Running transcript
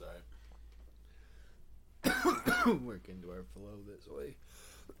work into our flow this way.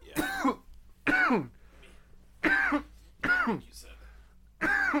 Yeah. Like you said.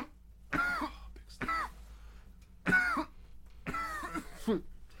 Big stuff.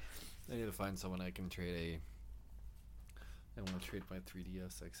 I need to find someone I can trade I want to trade my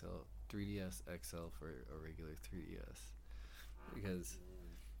 3DS XL for a regular 3DS. Because,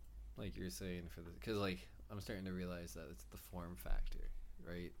 like you're saying, because like I'm starting to realize that it's the form factor,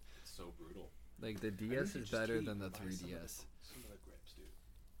 right? It's so brutal. Like the DS is better than the 3DS. Some of the grips, dude.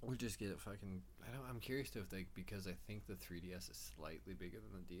 Or just get it fucking. I'm curious to if because I think the 3DS is slightly bigger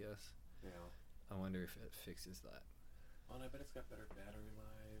than the DS. Yeah. I wonder if it fixes that. Oh, and I bet it's got better battery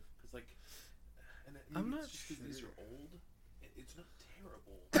life. Cause like, and I'm not sure. These are old. It's not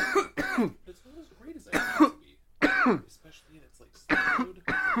terrible. But it's not as great as I thought it would be. Especially in its like sleep mode.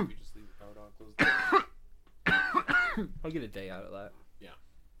 If you just leave the power on closed. I'll get a day out of that. Yeah.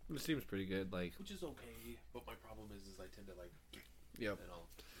 It seems pretty good, like. Which is okay, but my problem is I tend to like. Yep.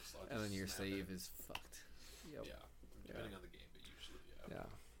 And then your save is fucked. Yep. Yeah. Depending on the game, but usually, yeah. Yeah.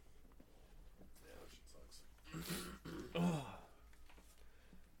 Yeah, that shit sucks.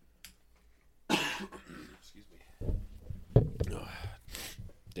 Excuse me. Oh.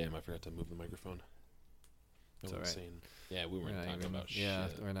 Damn, I forgot to move the microphone. It's alright. Yeah, we weren't talking about shit. Yeah,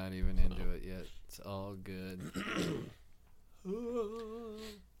 we're not even into it yet. It's all good.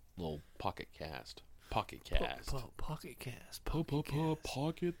 Little pocket cast. Pocket cast. Pocket cast.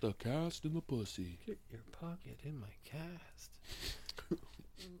 Pocket the cast in the pussy. Get your pocket in my cast.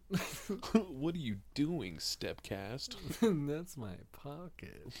 What are you doing, Stepcast? That's my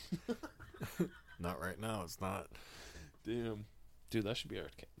pocket. Not right now, it's not. Damn. Dude, that should be our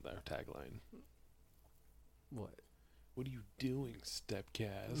tagline. What? What are you doing,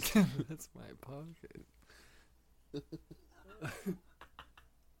 Stepcast? That's my pocket.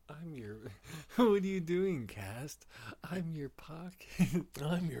 I'm your... What are you doing, cast? I'm your pocket.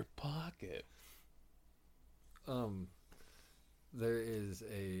 I'm your pocket. There is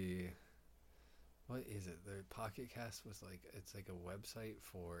a... What is it? The Pocket Cast was like... It's like a website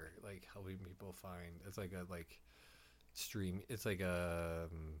for like helping people find... It's like a like stream... It's like a...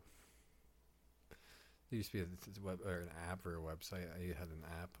 There used to be an app or a website. I had an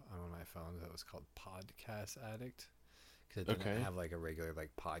app on one of my phones that was called Podcast Addict. Because it didn't have like a regular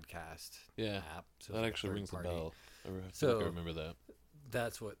like podcast app. So that actually rings a bell. I remember that.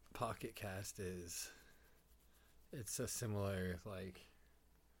 That's what Pocket Cast is. It's a similar like...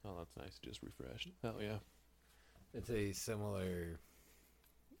 Oh, that's nice. Just refreshed. Hell yeah. It's a similar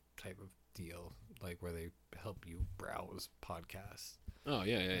type of deal, like where they help you browse podcasts. Oh,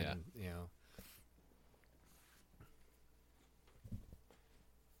 yeah. And, you know.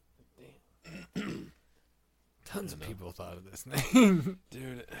 Tons of people thought of this name.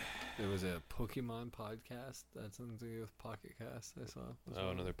 Dude. There was a Pokemon podcast that's something to do with Pocket Cast I saw.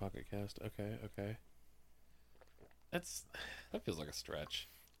 Another Pocket Cast. Okay. That feels like a stretch.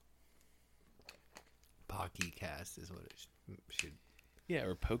 Pocket Cast is what it should. Yeah,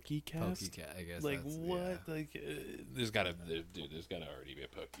 or Pokecast. Pokecast, I guess. Like what? Yeah. Like there's gotta already be a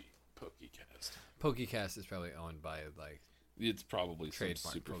Pokecast. Pokecast is probably owned by like. It's probably trademark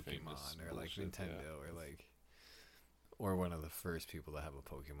some super Pokemon famous or like bullshit, Nintendo or like, or one of the first people to have a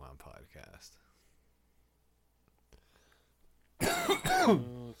Pokemon podcast.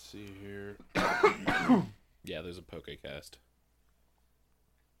 Let's see here. Yeah, there's a Pokecast.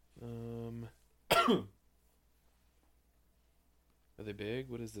 Are they big?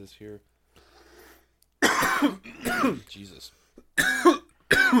 What is this here? Jesus.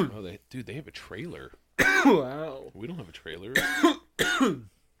 Oh, they have a trailer. Wow. We don't have a trailer.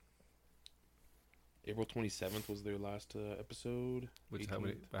 April 27th was their last episode. Which how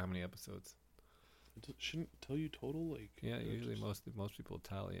many episodes? It shouldn't tell you total, like. Yeah, usually most people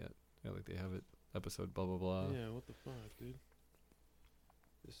tally it. Yeah, like they have it episode blah blah blah. Yeah, what the fuck, dude?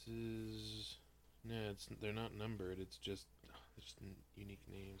 This is they're not numbered. It's just unique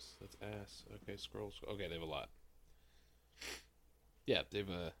names. That's ass. Okay, scroll. Okay, they have a lot. Yeah, they have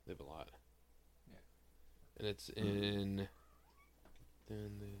a lot. Yeah. And it's in.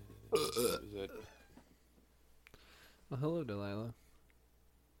 Is it? Well, hello, Delilah.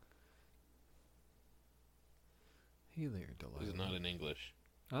 Hey there, Delilah. Is it not in English?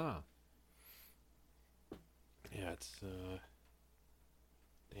 Ah. Yeah, it's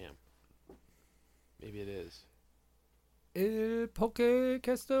damn. Maybe it is. El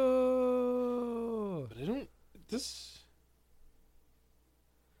Pokecasto. But I don't.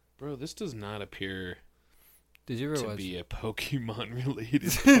 Bro, this does not appear. Did you ever watch be a Pokemon related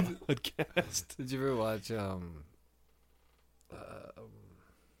podcast? Did you ever watch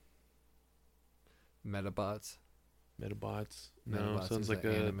Metabots? Metabots. No, Metabots sounds is like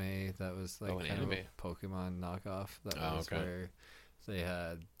an a anime that was like an kind of anime. a Pokemon knockoff. That Oh, was okay. where they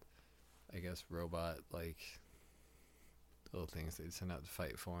had, I guess, robot like little things they'd send out to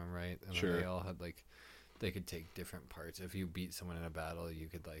fight for them, right? And Sure. then they all had like they could take different parts. If you beat someone in a battle, you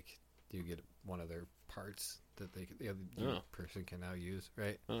could you get one of their parts that the other person can now use,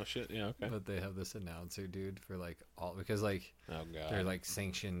 right? Oh shit! Yeah, okay. But they have this announcer dude for like all because like Oh god. they're like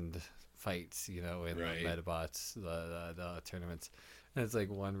sanctioned fights, in Right. the Metabots the tournaments, and it's like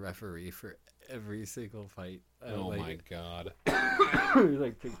one referee for every single fight. Oh my god. There's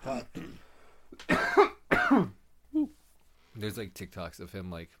like TikTok. There's like TikToks of him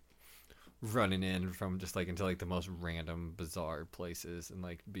like running in from just like into like the most random bizarre places and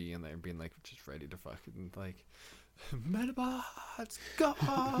like being there and being like just ready to fucking like Metabots go.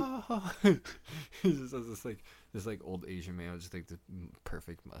 He just has this like old Asian man with just like the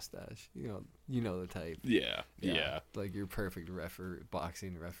perfect mustache. You know the type. Yeah. Like your perfect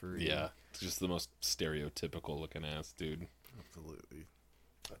boxing referee. Yeah. It's just the most stereotypical looking ass dude. Absolutely.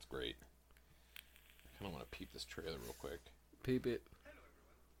 That's great. I kind of want to peep this trailer real quick. Peep it.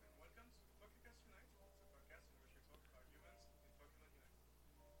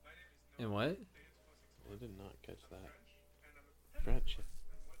 And what? I did not catch that. French.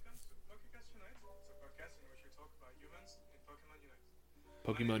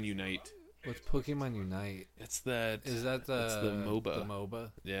 Pokemon Unite. What's Pokemon Unite? It's that. Is that It's the MOBA. The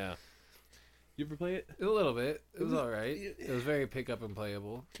MOBA? Yeah. You ever play it? A little bit. It was alright. It was very pick up and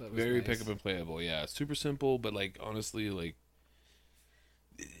playable. That was Very nice. pick up and playable. Yeah, super simple, but like honestly, like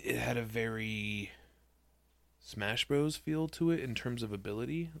it had a very Smash Bros feel to it in terms of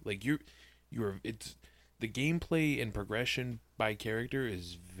ability. Like it's the gameplay and progression by character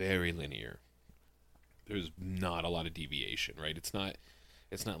is very linear. There's not a lot of deviation, right? It's not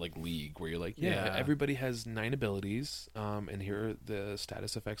like League where you're like, yeah. Everybody has 9 abilities, and here are the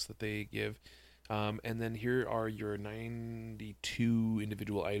status effects that they give. And then here are your 92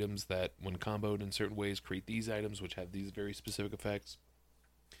 individual items that, when comboed in certain ways, create these items, which have these very specific effects.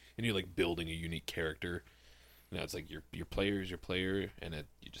 And you're like building a unique character. It's like your player is your player, and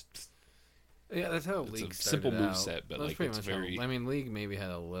you just that's how it's League a simple started moveset, out. but That's like pretty it's much very. I mean, League maybe had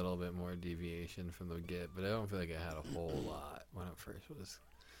a little bit more deviation from the get, but I don't feel like it had a whole lot when it first was.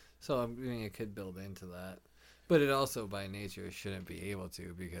 So I mean, it could build into that, but it also by nature shouldn't be able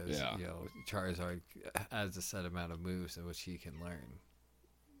to because Charizard has a set amount of moves in which he can learn.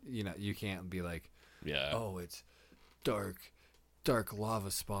 You can't be like, oh, it's dark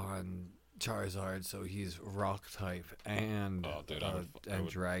lava spawn Charizard, so he's rock type and dragon. I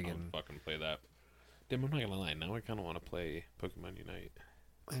would fucking play that. Damn, I'm not gonna lie. Now I kind of want to play Pokemon Unite.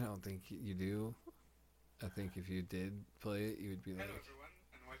 I don't think you do. I think if you did play it, you would be like,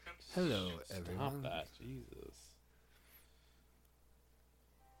 "Hello, everyone." Stop that, Jesus.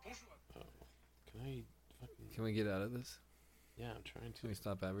 Oh, can I fucking? Can we get out of this? Yeah, I'm trying to. Can we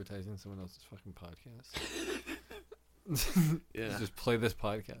stop advertising someone else's fucking podcast? Yeah. Just play this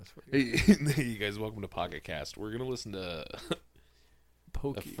podcast for you. Hey, you guys, welcome to Pocket Cast. We're gonna listen to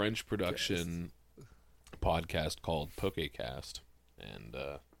a French production podcast called Pokecast, and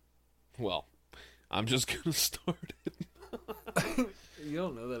well, I'm just gonna start it. You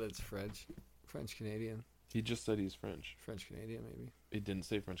don't know that it's French Canadian. He just said he's French. French Canadian, maybe. He didn't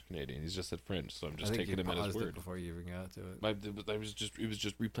say French Canadian. He's just said French, so I'm just I think taking him at his word. It before you even got to it. It was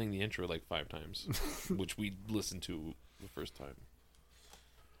just replaying the intro like 5 times, which we listened to the first time.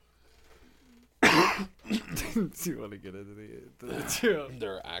 Do you want to get into the intro?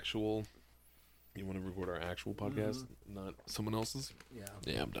 Their actual. You want to record our actual podcast, not someone else's? Yeah.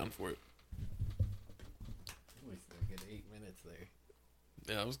 Yeah, I'm down for it. We still get 8 minutes there.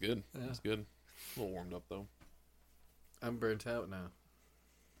 Yeah, it was good. Yeah. It was good. A little warmed up though. I'm burnt out now.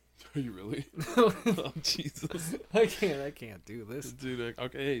 Are you really? Oh Jesus! I can't do this, dude.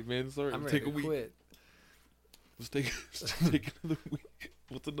 Okay, hey man, sorry. I'm ready take a to week. quit. Let's take another week.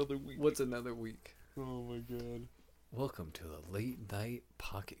 What's another week? What's another week? Oh my god. Welcome to the Late Night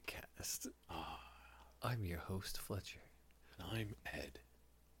Pocket Cast. I'm your host Fletcher, And I'm Ed.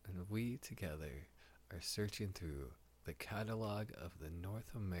 and we together are searching through the catalog of the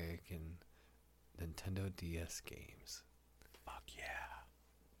North American Nintendo DS games. Fuck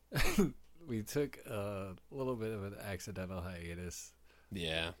yeah. We took a little bit of an accidental hiatus.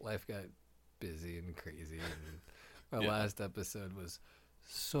 Yeah. Life got busy and crazy, and our last episode was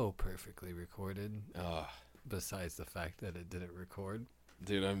so perfectly recorded. Besides the fact that it didn't record,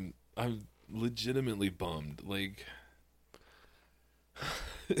 dude, I'm legitimately bummed. Like,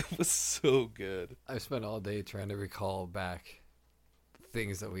 it was so good. I spent all day trying to recall back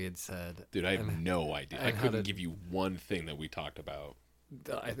things that we had said. Dude, I have no idea. I and couldn't give you one thing that we talked about.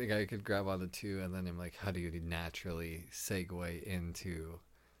 I think I could grab on the two, and then I'm like, how do you naturally segue into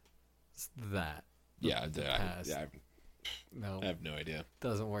that? Yeah, No, I have no idea.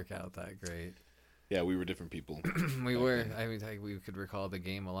 Doesn't work out that great. Yeah, we were different people. We were. I mean, we could recall the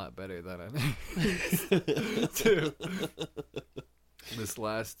game a lot better than I too. This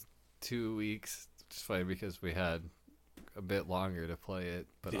last 2 weeks, it's funny because we had a bit longer to play it,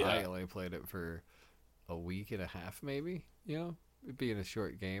 but I only played it for a week and a half, maybe. You know, it being a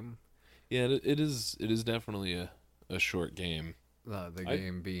short game. Yeah, it is definitely a short game. The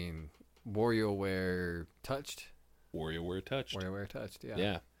game being WarioWare Touched. WarioWare Touched. WarioWare Touched, yeah.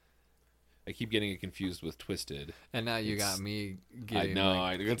 Yeah. I keep getting it confused with Twisted. And now you got me getting... I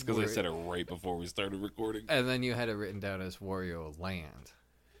know. That's because I said it right before we started recording. And then you had it written down as Wario Land.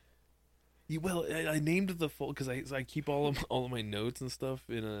 Well, I named the folder because I keep all of my notes and stuff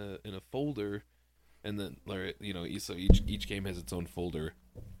in a folder, and then so each game has its own folder.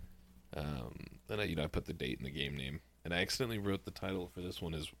 Then I put the date and the game name, and I accidentally wrote the title for this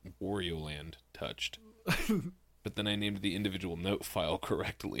one as Wario Land Touched. But then I named the individual note file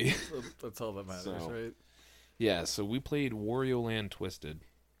correctly. That's all that matters, right? Yeah, so we played Wario Land Twisted.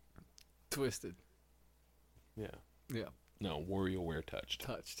 Twisted. Yeah. Yeah. No, WarioWare Touched.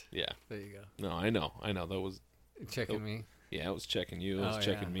 Touched. Yeah. There you go. No, I know. That was... Checking me? Yeah, it was checking you. It was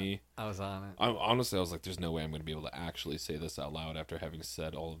checking me. I was on it. Honestly, I was like, there's no way I'm going to be able to actually say this out loud after having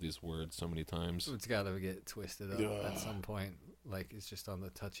said all of these words so many times. It's got to get twisted up at some point. Like, it's just on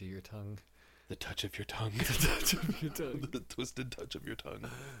the touch of your tongue. The touch of your tongue. The touch of your tongue. The twisted touch of your tongue.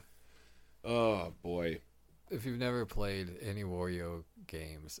 Oh, boy. If you've never played any Wario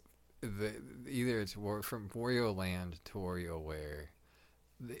games, either it's from Wario Land to WarioWare,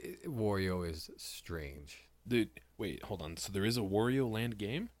 Wario is strange. Dude, wait, hold on. So there is a Wario Land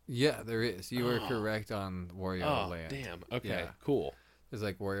game? Yeah, there is. You were correct on Wario Land. Damn. Okay, yeah. Cool. There's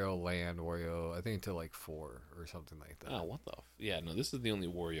like Wario Land, I think to like 4 or something like that. Oh, what the... Yeah, no, this is the only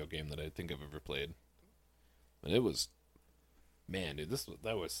Wario game that I think I've ever played. And it was... Man, dude,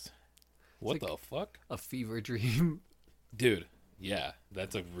 that was... What the fuck? A fever dream. Dude, yeah,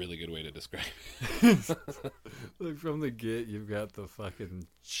 that's a really good way to describe it. Like from the get, you've got the fucking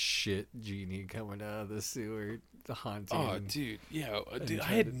shit genie coming out of the sewer, the haunting. Oh, dude, yeah, dude, I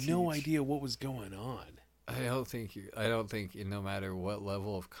had no idea what was going on. I don't think no matter what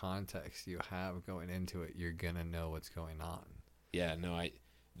level of context you have going into it, you're gonna know what's going on. Yeah, no,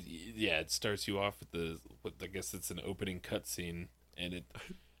 it starts you off with I guess it's an opening cutscene, and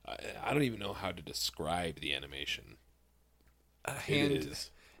I don't even know how to describe the animation.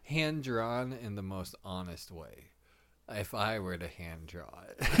 Hand drawn in the most honest way. If I were to hand draw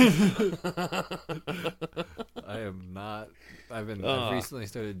it, I am not. I've recently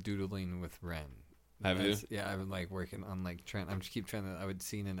started doodling with Ren. Have you? Yeah, I've been like working on like trying. I just keep trying to. I would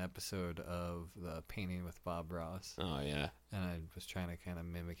seen an episode of the Painting with Bob Ross. Oh yeah. And I was trying to kind of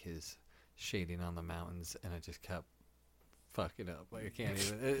mimic his shading on the mountains, and I just kept fucking up. Like I can't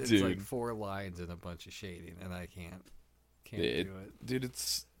even. It's like 4 lines and a bunch of shading, and I can't do it. Dude,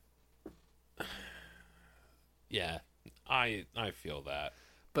 it's. Yeah, I feel that.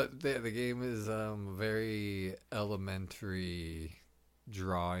 But the game is very elementary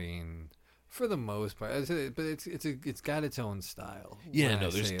drawing. For the most part, but it's got its own style. Yeah, no,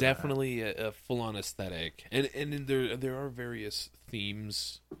 there's definitely a full-on aesthetic, and there are various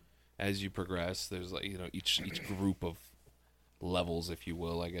themes as you progress. There's like each group of levels, if you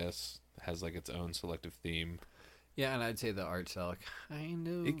will, I guess, has like its own selective theme. Yeah, and I'd say the art style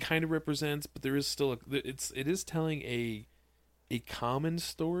kind of represents, but there is still it is telling a common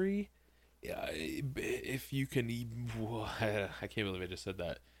story. Yeah, if you can, I can't believe I just said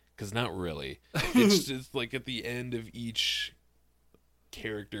that. Because not really. It's just like at the end of each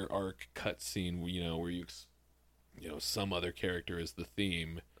character arc cutscene, where you some other character is the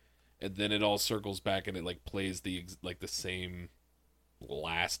theme, and then it all circles back and it like plays the same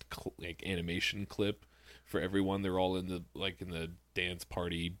last animation clip for everyone. They're all in the dance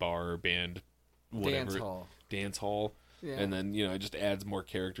party bar band, whatever dance hall, yeah. And then it just adds more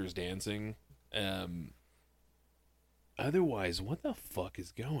characters dancing. Otherwise, what the fuck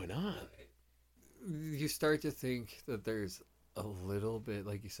is going on? You start to think that there's a little bit,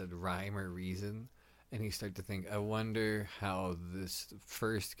 like you said, rhyme or reason. And you start to think, I wonder how this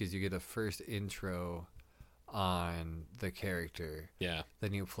because you get a first intro on the character. Yeah.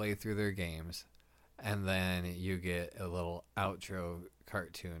 Then you play through their games. And then you get a little outro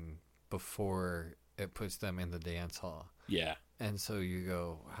cartoon before it puts them in the dance hall. Yeah. And so you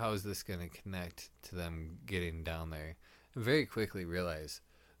go, how is this going to connect to them getting down there? very quickly realize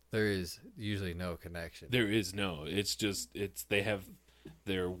there is usually no connection. There is no. It's just they have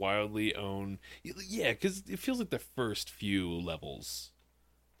their wildly own. Yeah, because it feels like the first few levels,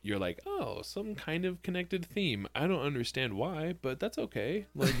 you're like, oh, some kind of connected theme. I don't understand why, but that's okay.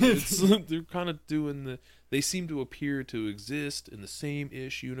 Like they're kind of doing the. They seem to appear to exist in the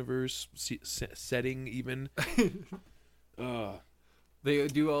same-ish universe setting, even. They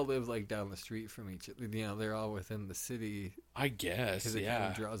do all live like down the street from each other. You know, they're all within the city. I guess, because it kind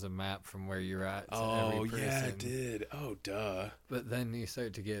of draws a map from where you're at to every person. Yeah, it did. Oh, duh. But then you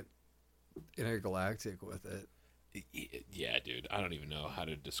start to get intergalactic with it. Yeah, dude. I don't even know how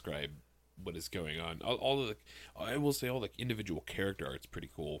to describe what is going on. I will say all the individual character art's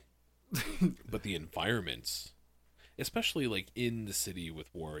pretty cool, but the environments, especially like in the city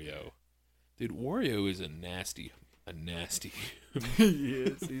with Wario, dude. Wario is a nasty. He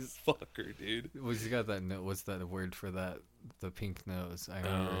is. He's fucker, dude. Well, he's got that nose. What's that word for that? The pink nose. I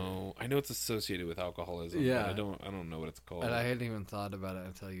know it's associated with alcoholism. Yeah, but I don't know what it's called. And I hadn't even thought about it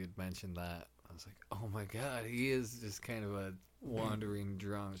until you'd mentioned that. I was like, oh my god, he is just kind of a wandering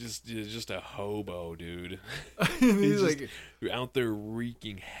drunk. Just a hobo, dude. He's like out there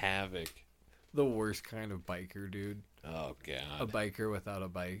wreaking havoc. The worst kind of biker, dude. Oh god. A biker without a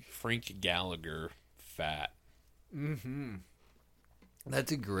bike. Frank Gallagher, fat. Mm-hmm.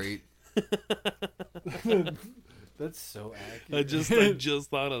 That's a great. That's so accurate. I just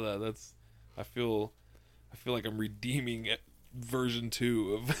thought of that. I feel like I'm redeeming version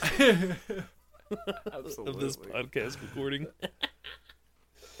 2 of this podcast recording.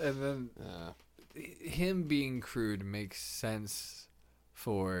 And then him being crude makes sense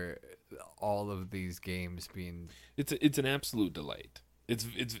for all of these games being. It's an absolute delight.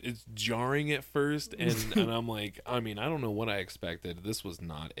 It's jarring at first, and I'm like, I mean, I don't know what I expected. This was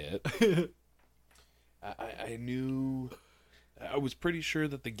not it. I knew, I was pretty sure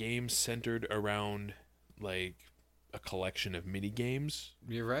that the game centered around like a collection of mini games.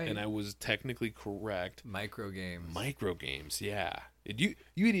 You're right, and I was technically correct. Micro games, yeah. You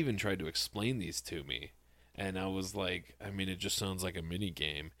had even tried to explain these to me, and I was like, I mean, it just sounds like a mini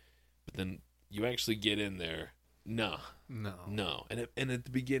game, but then you actually get in there. No. And at the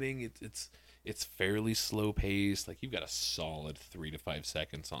beginning, it's fairly slow paced. Like you've got a solid 3 to 5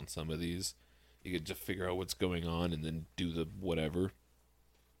 seconds on some of these. You could just figure out what's going on and then do the whatever.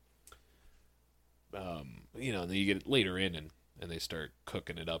 And then you get later in and they start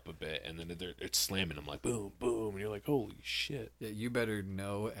cooking it up a bit, and then it's slamming them like boom, boom, and you're like, holy shit. Yeah, you better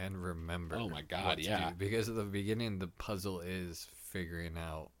know and remember. Oh my god, yeah. Because at the beginning, the puzzle is figuring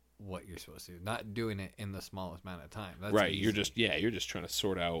out what you're supposed to do, not doing it in the smallest amount of time. That's right. easy. You're just trying to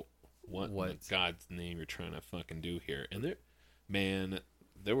sort out what in God's name you're trying to fucking do here. And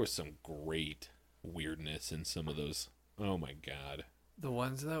there was some great weirdness in some of those. Oh my god. The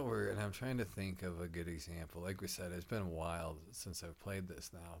ones that were, and I'm trying to think of a good example. Like we said, it's been a while since I've played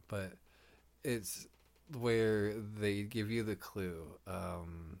this now, but it's where they give you the clue.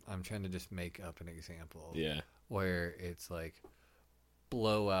 I'm trying to just make up an example. Yeah. Where it's like,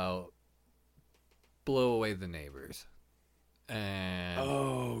 blow away the neighbors. And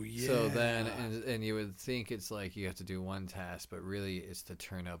oh yeah. So then and you would think it's like you have to do one task, but really it's to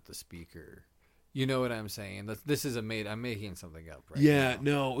turn up the speaker. You know what I'm saying? I'm making something up right yeah,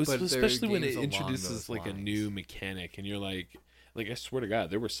 now. no, especially when it introduces like a new mechanic, and you're like I swear to God,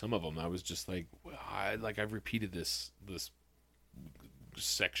 there were some of them I was just like, I've repeated this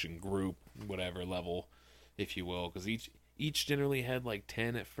section, group, whatever level, if you will, because each generally had like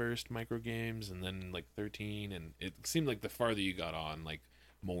 10 at first micro games, and then like 13, and it seemed like the farther you got on, like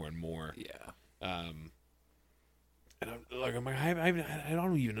more and more. Yeah. And I'm like, I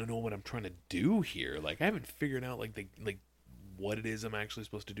don't even know what I'm trying to do here. Like I haven't figured out like what it is I'm actually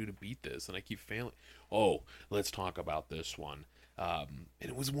supposed to do to beat this, and I keep failing. Oh, let's talk about this one. And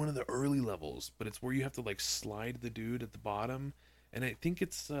it was one of the early levels, but it's where you have to like slide the dude at the bottom, and I think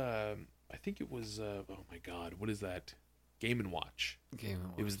it was oh my god, what is that? Game & Watch.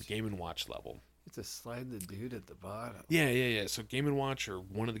 It was the Game & Watch level. It's a slide the dude at the bottom. Yeah. So Game & Watch, or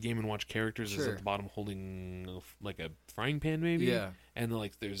one of the Game & Watch characters, sure, is at the bottom holding like a frying pan, maybe. Yeah. And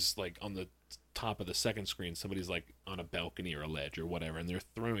like there's like on the top of the second screen, somebody's like on a balcony or a ledge or whatever, and they're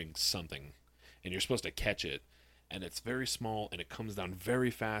throwing something, and you're supposed to catch it. And it's very small, and it comes down very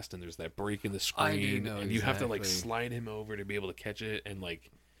fast, and there's that break in the screen, I do know and you have to like slide him over to be able to catch it. And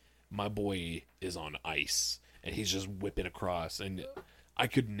like my boy is on ice, and he's just whipping across, and I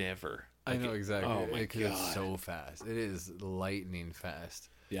could never. I know exactly. Oh my god, it's so fast. It is lightning fast.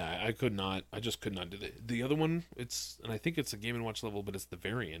 Yeah, I could not. I just could not do it. The other one, and I think it's a Game & Watch level, but it's the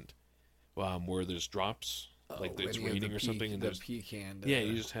variant, where there's drops like when it's you have raining or something, and the there's pecan.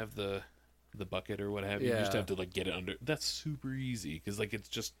 you just have the bucket or what have you. You just Yeah. have to like get it under. That's super easy because like it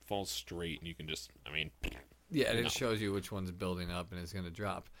just falls straight, and you can just. I mean, Yeah, and No. it shows you which one's building up and it's going to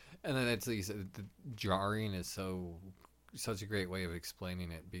drop. And then it's like you said, the jarring is such a great way of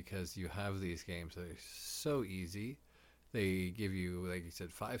explaining it because you have these games that are so easy. They give you, like you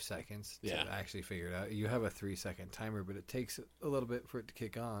said, 5 seconds to Yeah. actually figure it out. You have a 3-second timer, but it takes a little bit for it to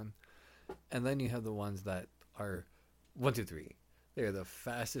kick on. And then you have the ones that are 1, 2, 3. They're the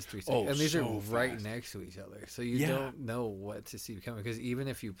fastest 3 seconds. Oh, And these are so right fast. next to each other. So you Yeah. don't know what to see coming. Because even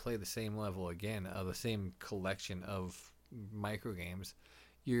if you play the same level again, the same collection of micro games,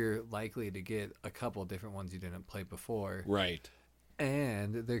 you're likely to get a couple different ones you didn't play before. right.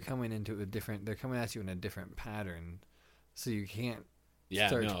 And they're coming at you in a different pattern. So you can't Yeah,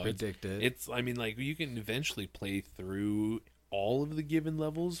 start no, to predict it. it's. I mean, like you can eventually play through all of the given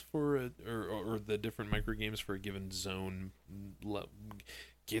levels for or the different micro games for a given zone.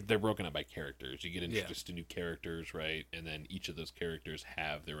 They're broken up by characters. You get introduced to new characters, right? And then each of those characters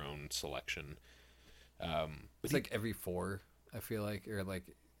have their own selection. It's like every 4, I feel like, or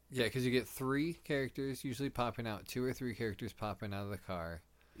like, yeah, because you get 3 characters usually popping out, 2 or 3 characters popping out of the car,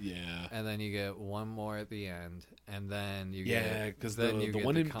 yeah, and then you get one more at the end, and then you yeah, get because then the you get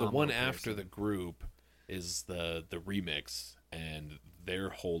one the combo one after the person. group is the remix, and their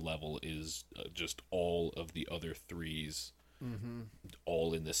whole level is just all of the other threes,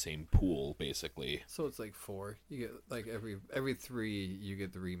 all in the same pool, basically. So it's like 4. You get like every 3 you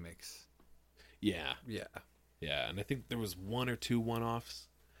get the remix. Yeah, Yeah, yeah, and I think there was 1 or 2 one-offs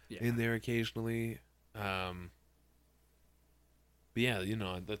yeah. in there occasionally. But yeah,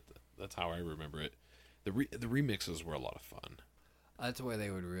 that's how I remember it. The remixes were a lot of fun. That's where they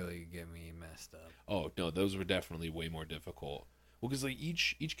would really get me messed up. Oh no, those were definitely way more difficult. Well, because like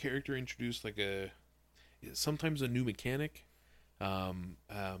each character introduced like sometimes a new mechanic,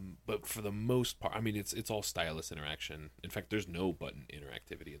 but for the most part, I mean it's all stylus interaction. In fact, there's no button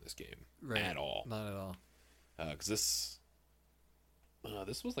interactivity in this game at all. Not at all. Because this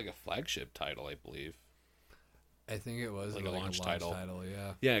was like a flagship title, I believe. I think it was Like like a launch title.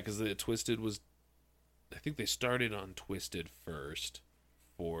 Yeah. Yeah, because the Twisted was. I think they started on Twisted first.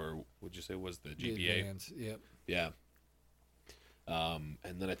 For would you say was the The GBA? Advance, yep. Yeah. And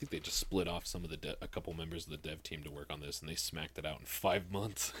then I think they just split off some of a couple members of the dev team to work on this, and they smacked it out in 5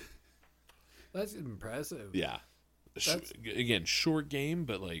 months. That's impressive. Yeah. That's- Again, short game,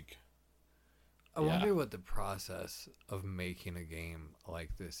 but like. I wonder what the process of making a game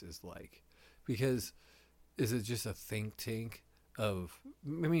like this is like. Because is it just a think tank of...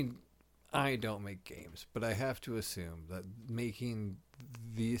 I mean, I don't make games, but I have to assume that making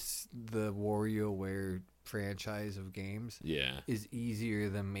the WarioWare franchise of games Yeah. is easier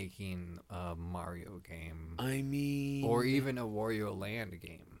than making a Mario game. I mean. Or even a Wario Land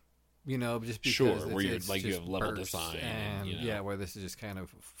game. You know, just because Sure, where you it's like you just have level bursts design, and you know. yeah, where this is just kind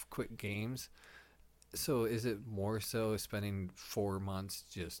of quick games. So is it more so spending 4 months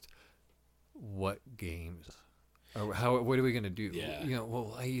just what games? Or what are we gonna do? Yeah. You know,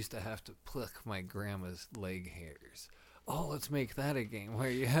 well, I used to have to pluck my grandma's leg hairs. Oh, let's make that a game where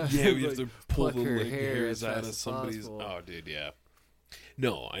you have Yeah, to, we have like, to pull pluck the her leg hair hairs as out fast of as somebody's. possible. Oh, dude, yeah.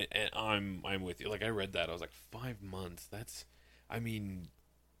 No, I'm with you. Like I read that, I was like 5 months. That's, I mean,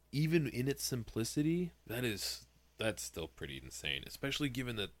 even in its simplicity, that's still pretty insane. Especially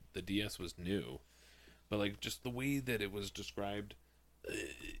given that the DS was new, but like just the way that it was described,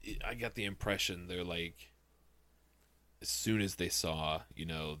 I got the impression they're like. As soon as they saw,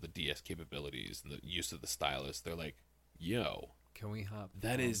 the DS capabilities and the use of the stylus, they're like, "Yo, Can we hop?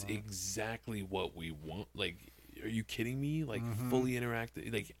 that on is exactly what we want." Like, are you kidding me? Like, fully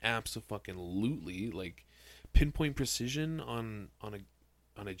interactive, like, abso-fucking-lutely, like, pinpoint precision on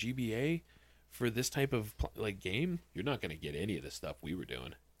a GBA for this type of like game. You're not gonna get any of the stuff we were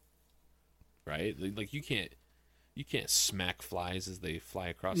doing, right? Like, you can't smack flies as they fly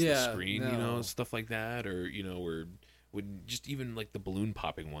across the screen, no. stuff like that, or or when just even like the balloon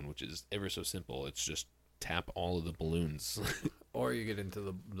popping one, which is ever so simple. It's just tap all of the balloons. Or you get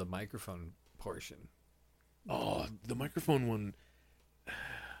into the microphone portion. Oh, the microphone one.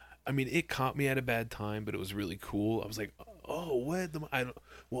 I mean, it caught me at a bad time, but it was really cool. I was like, "Oh,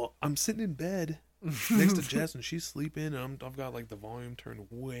 what?" I'm sitting in bed next to Jess, and she's sleeping. And I've got like the volume turned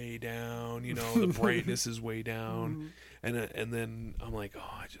way down. The brightness is way down, and then I'm like,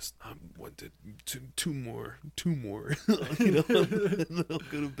 "Oh, I wanted two more, and then I'll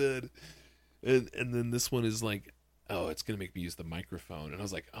go to bed." And then this one is like, "Oh, it's gonna make me use the microphone," and I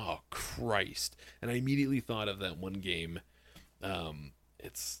was like, "Oh, Christ!" And I immediately thought of that one game.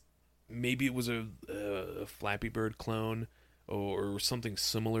 It's maybe it was a Flappy Bird clone or something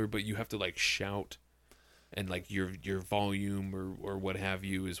similar, but you have to like shout, and like your volume or what have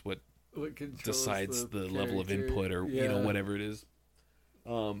you is what decides the level of input or whatever it is.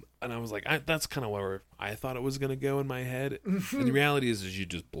 And I was like, that's kind of where I thought it was gonna go in my head. And the reality is you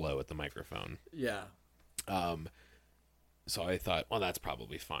just blow at the microphone. Yeah. So I thought, well, that's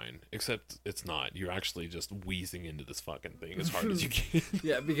probably fine. Except it's not. You're actually just wheezing into this fucking thing as hard as you can.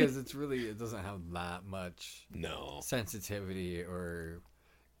 Yeah, because it doesn't have that much sensitivity, or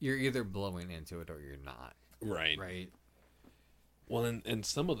you're either blowing into it or you're not. Right. Right. Well, and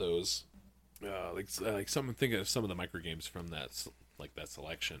some of those, like someone think of some of the micro games from that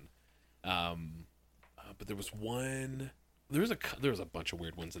selection. But there was one. There was a bunch of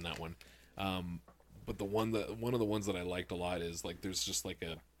weird ones in that one. But one of the ones that I liked a lot is like there's just like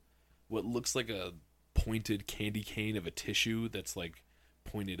what looks like a pointed candy cane of a tissue that's like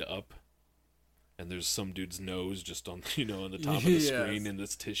pointed up, and there's some dude's nose just on on the top of the screen, and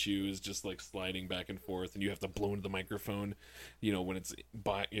this tissue is just like sliding back and forth, and you have to blow into the microphone, when it's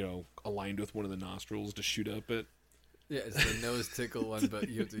aligned with one of the nostrils to shoot up it. Yeah, it's the nose tickle one, but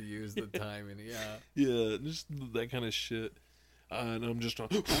you have to use the timing. Yeah, just that kind of shit, and I'm just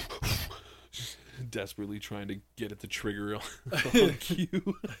desperately trying to get it to trigger on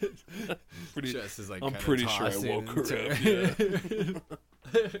cue. I'm pretty sure I woke her up. Yeah.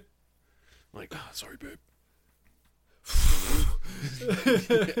 Like, sorry, babe.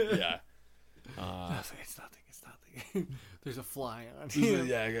 Yeah. It's nothing. There's a fly on.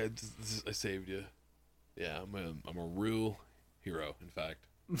 Yeah, I saved you. Yeah, I'm a real hero. In fact,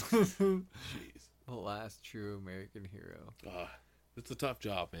 jeez, the last true American hero. It's a tough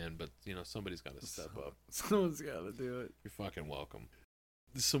job, man, but somebody's got to step up. Someone's got to do it. You're fucking welcome.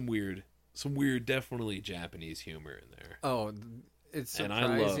 There's some weird, definitely Japanese humor in there. Oh, it's surprising,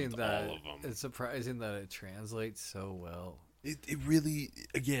 and I loved all of them. It's surprising that it translates so well. It really,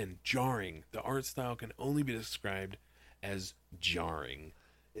 again, jarring. The art style can only be described as jarring,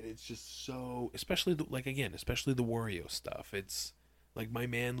 and it's just so, especially the Wario stuff. It's like my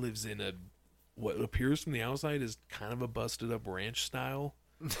man lives in what appears from the outside is kind of a busted up ranch style,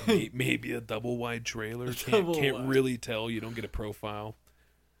 maybe a double wide trailer. Can't really tell. You don't get a profile,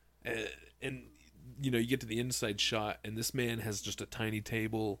 and you get to the inside shot, and this man has just a tiny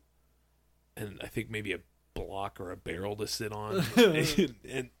table, and I think maybe a block or a barrel to sit on,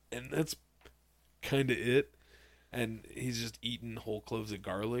 and that's kind of it. And he's just eating whole cloves of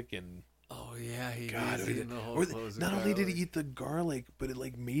garlic and. Oh yeah, he's eating the whole cloves of garlic. Not only did he eat the garlic, but it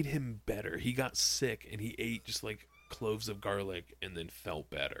like made him better. He got sick and he ate just like cloves of garlic and then felt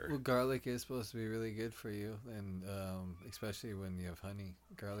better. Well, garlic is supposed to be really good for you, and especially when you have honey,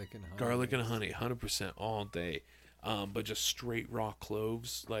 garlic and honey. Garlic and honey, 100% all day. But just straight raw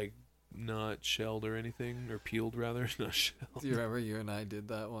cloves, like not shelled or anything, or peeled rather, not shelled. Do you remember you and I did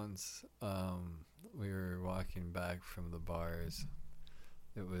that once? We were walking back from the bars.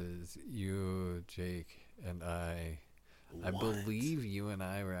 It was you, Jake, and I. I believe you and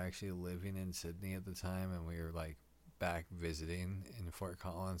I were actually living in Sydney at the time, and we were like back visiting in Fort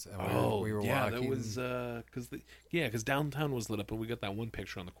Collins. And we were walking. That was because downtown was lit up, and we got that one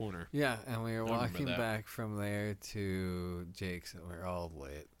picture on the corner. Yeah, and we were walking back from there to Jake's, and we were all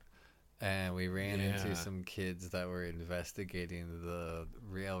lit. And we ran into some kids that were investigating the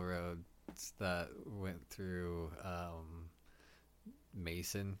railroads that went through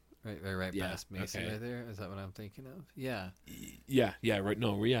Mason, right past Mason, right there. Is that what I'm thinking of? Yeah. Yeah, right.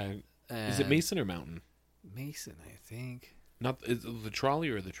 No, yeah. Is it Mason or Mountain? Mason, I think. Not is it the trolley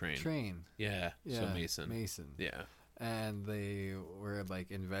or the train? Train. Yeah. So Mason. Yeah. And they were like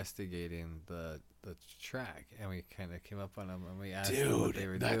investigating the track, and we kind of came up on them, and we asked them what they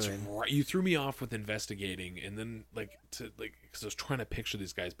were doing. That's right. You threw me off with investigating, and then because I was trying to picture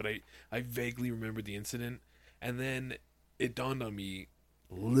these guys, but I vaguely remembered the incident, and then it dawned on me,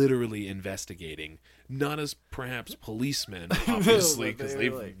 literally investigating, not as perhaps policemen, obviously, because they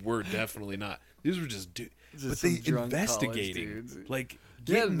were definitely not. These were just dudes, but they investigating, like.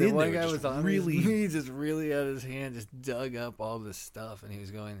 Yeah, the one guy was on his knees, just really had his hand, just dug up all this stuff, and he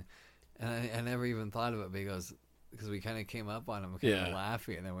was going, and I never even thought of it, because we kind of came up on him, kind of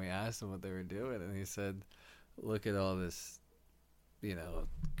laughing, and then we asked him what they were doing, and he said, "Look at all this,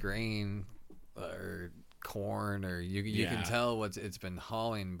 grain or corn, or you can tell what it's been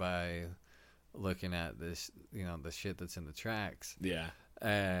hauling by looking at this, the shit that's in the tracks." Yeah,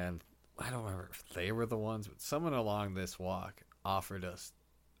 and I don't remember if they were the ones, but someone along this walk offered us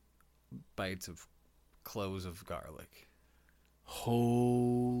bites of cloves of garlic.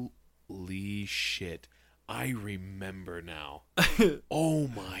 Holy shit. I remember now. Oh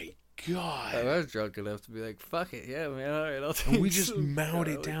my God. I was drunk enough to be like, fuck it, yeah, man, all right, I'll take And we just some mowed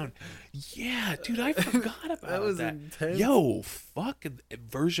it coke. down. Yeah, dude, I forgot about That was intense. Yo, fuck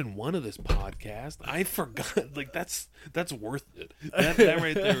version 1 of this podcast. I forgot. Like, that's worth it. That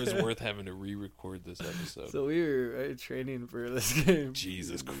right there is worth having to re-record this episode. So we were training for this game.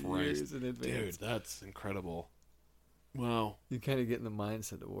 Jesus Christ. Years in advance. Dude, that's incredible. Wow. You kind of get in the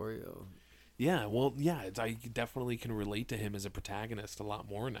mindset of Wario. Yeah, well, yeah, I definitely can relate to him as a protagonist a lot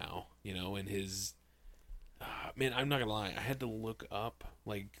more now, you know, and his... man, I'm not gonna lie, I had to look up,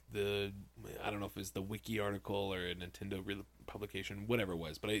 like, I don't know if it's the wiki article or a Nintendo publication, whatever it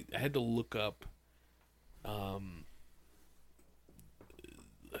was, but I had to look up,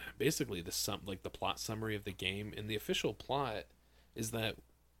 basically the plot summary of the game, and the official plot is that,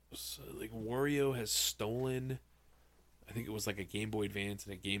 like, Wario has stolen... I think it was like a Game Boy Advance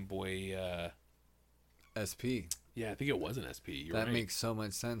and a Game Boy SP. Yeah, I think it was an SP. You're that right. Makes so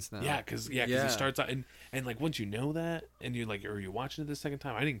much sense now. Yeah, because he starts out and like once you know that and you're like, are you watching it the second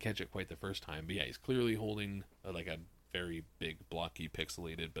time? I didn't catch it quite the first time, but yeah, he's clearly holding like a very big, blocky,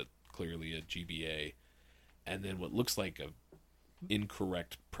 pixelated, but clearly a GBA, and then what looks like a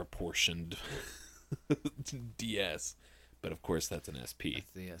incorrect proportioned DS, but of course that's an SP.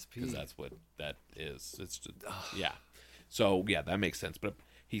 That's the SP because that's what that is. It's just, yeah. So, yeah, that makes sense. But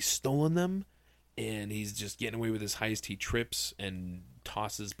he's stolen them, and he's just getting away with his heist. He trips and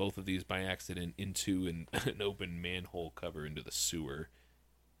tosses both of these by accident into an open manhole cover into the sewer.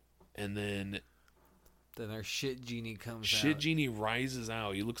 And then our shit genie comes out. Shit genie rises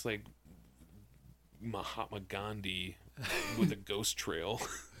out. He looks like Mahatma Gandhi with a ghost trail.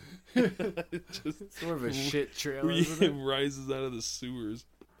 It's more of a shit trail, isn't He it? rises out of the sewers.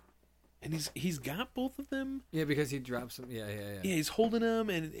 And he's got both of them. Yeah, because he drops them. Yeah. Yeah, he's holding them,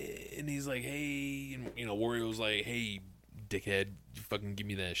 and he's like, hey, and, you know, Wario's like, hey, dickhead, you fucking give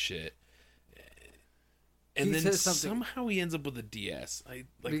me that shit. And He then says something- somehow he ends up with a DS.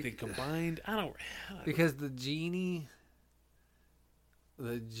 They combined. I don't. Because the genie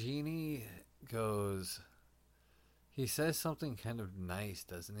goes. He says something kind of nice,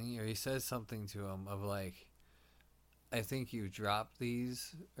 doesn't he? Or he says something to him of like, I think you dropped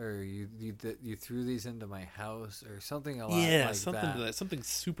these, or you threw these into my house, or something a lot like something that. to that, something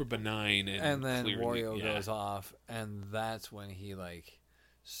super benign, And then clearly, Wario goes off, and that's when he like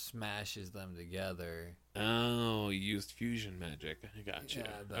smashes them together. Oh, he used fusion magic. I got you.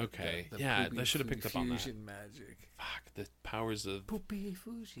 Yeah, okay. the Yeah, poopy I should have picked up on that. Fusion magic. Fuck, the powers of Poopy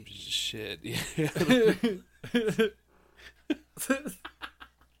fusion. shit. Yeah.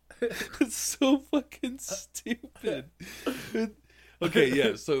 It's so fucking stupid. Okay,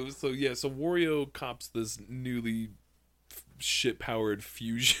 yeah. So Wario cops this newly shit-powered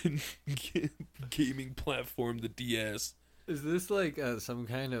fusion gaming platform, the DS. Is this like some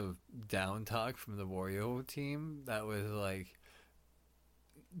kind of down talk from the Wario team that was like,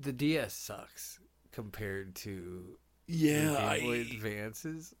 the DS sucks compared to the Game Boy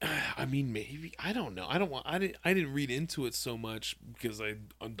Advances? I mean, maybe, I don't know. I didn't read into it so much because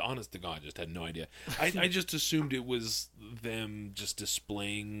honest to God, I just had no idea. I just assumed it was them just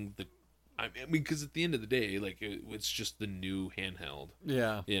displaying the. I mean, because at the end of the day, like it's just the new handheld.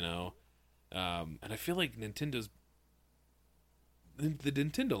 Yeah, you know, and I feel like the Nintendo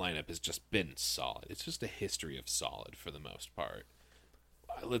lineup has just been solid. It's just a history of solid for the most part.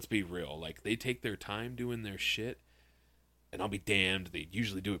 Let's be real. Like, they take their time doing their shit, and I'll be damned, they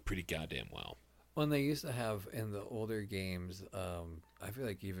usually do it pretty goddamn well. When they used to have in the older games, I feel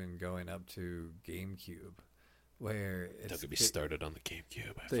like even going up to GameCube, where Don't get me started on the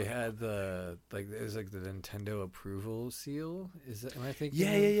GameCube. They had the it was like the Nintendo approval seal. Am I thinking?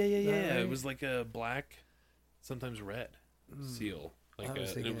 Yeah. Right? It was like a black, sometimes red seal. I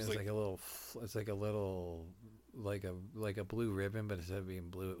was thinking it was like a little. It's like a little. Like a blue ribbon, but instead of being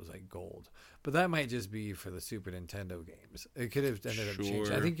blue, it was like gold. But that might just be for the Super Nintendo games. It could have ended up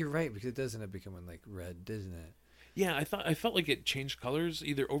changing. I think you're right, because it does end up becoming like red, doesn't it? Yeah, I felt like it changed colors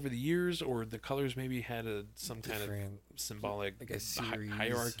either over the years, or the colors maybe had some kind of symbolic like a series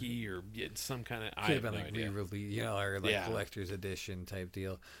hierarchy, or some kind of. Could have been like re-release, or like collector's edition type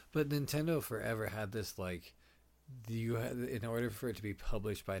deal. But Nintendo forever had this like. In order for it to be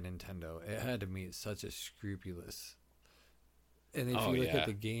published by Nintendo, it had to meet such a scrupulous. And if you look at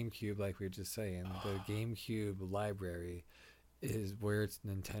the GameCube, like we were just saying, the GameCube library is where it's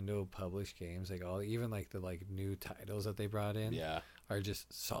Nintendo published games, like even like the new titles that they brought in, are just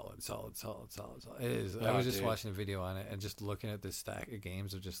solid. It is. I was just watching a video on it and just looking at this stack of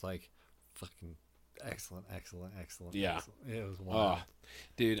games of just like fucking. Excellent. Yeah, excellent. It was wild.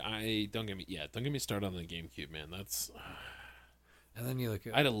 Dude, don't get me started on the GameCube, man. That's And then you look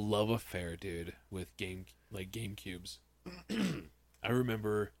at I had a love affair, dude, with GameCubes. I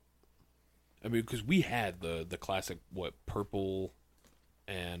remember. I mean, because we had the classic purple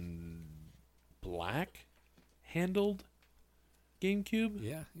and black handled GameCube.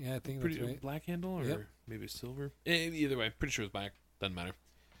 Yeah, I think Pretty that's right. black handle or maybe silver. Either way, pretty sure it was black. Doesn't matter.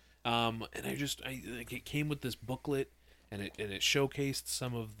 And it came with this booklet, and it showcased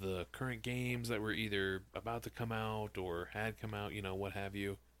some of the current games that were either about to come out or had come out, what have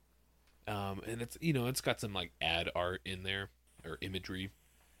you. And it's got some like ad art in there or imagery,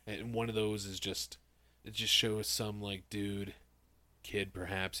 and one of those is it just shows some like kid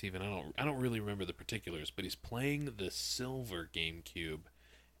perhaps even I don't really remember the particulars, but he's playing the silver GameCube,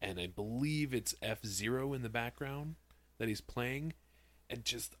 and I believe it's F-Zero in the background that he's playing. And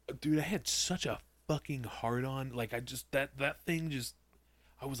just, dude, I had such a fucking hard on. Like, that thing just,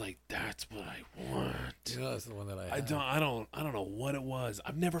 I was like, that's what I want. That's the one that I had. I don't know what it was.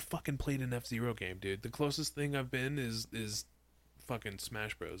 I've never fucking played an F-Zero game, dude. The closest thing I've been is fucking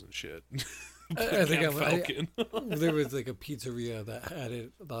Smash Bros and shit. I think there was like a pizzeria that had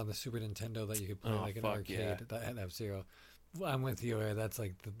it on the Super Nintendo that you could play like an arcade that had F-Zero. I'm with you, Ray. That's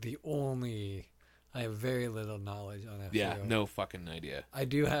like the only... I have very little knowledge on F-Zero. Yeah, no fucking idea. I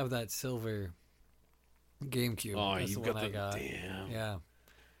do have that silver GameCube. Oh, that's you've the one got I got. Damn. Yeah.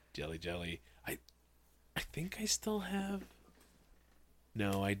 Jelly. I think I still have...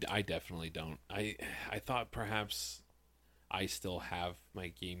 No, I definitely don't. I thought perhaps I still have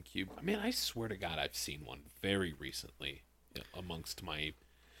my GameCube. I mean, I swear to God, I've seen one very recently amongst my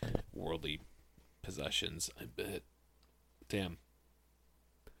worldly possessions. I bet. Damn.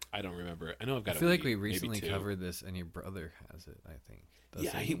 I don't remember. I know I've got. I feel like we recently covered this, and your brother has it. I think. He's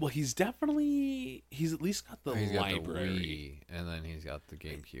at least got the library, got the Wii, and then he's got the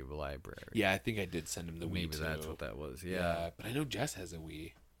GameCube library. Yeah, I think I did send him the Wii. Maybe too. That's what that was. Yeah, but I know Jess has a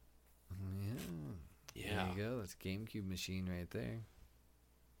Wii. Yeah. There you go. That's GameCube machine right there.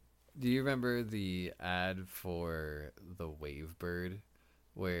 Do you remember the ad for the Wavebird?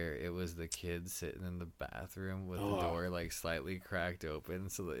 Where it was the kid sitting in the bathroom with the door like slightly cracked open,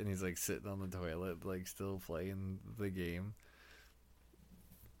 and he's like sitting on the toilet, like still playing the game.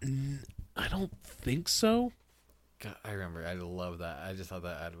 I don't think so. God, I remember. I love that. I just thought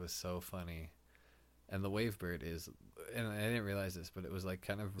that ad was so funny. And the Wavebird is, and I didn't realize this, but it was like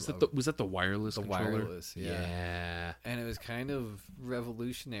kind of was that the wireless? The controller? wireless, yeah. And it was kind of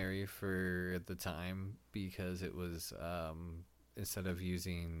revolutionary for the time because it was. Instead of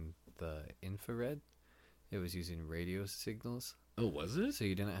using the infrared, it was using radio signals. Oh, was it? So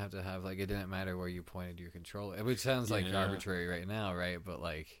you didn't have to have, like, it didn't matter where you pointed your controller, which sounds like arbitrary right now, right? But,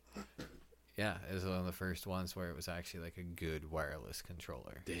 like, yeah, it was one of the first ones where it was actually, like, a good wireless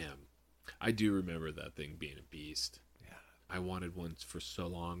controller. Damn. I do remember that thing being a beast. Yeah. I wanted one for so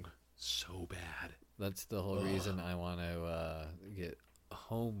long. So bad. That's the whole reason I want to get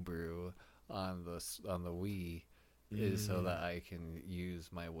homebrew on the Wii. Is so that I can use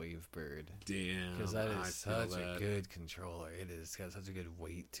my Wavebird. Damn. Because that is such a good controller. It's got such a good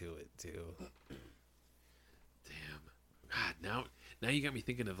weight to it, too. Damn. God, now you got me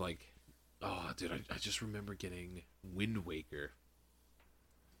thinking of like, oh, dude, I just remember getting Wind Waker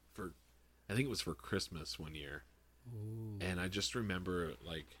I think it was for Christmas one year. Ooh. And I just remember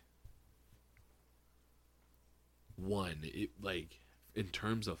like, in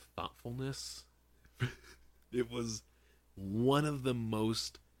terms of thoughtfulness, it was one of the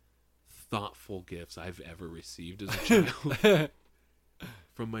most thoughtful gifts I've ever received as a child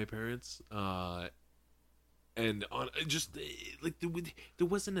from my parents. And on just like there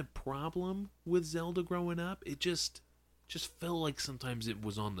wasn't a problem with Zelda growing up. It just felt like sometimes it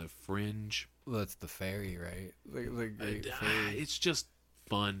was on the fringe. Well, that's the fairy, right? Fairy. It's just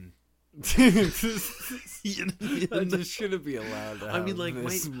fun. That just shouldn't be allowed to have. I mean, like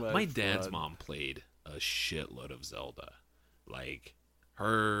my dad's fun. mom played a shitload of Zelda. Like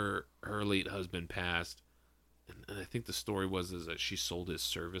her late husband passed, and I think the story was that she sold his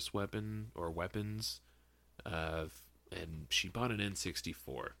service weapon or weapons, and she bought an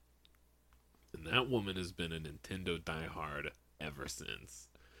N64. And that woman has been a Nintendo diehard ever since.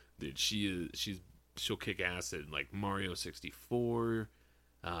 Dude, she'll kick ass at like Mario 64.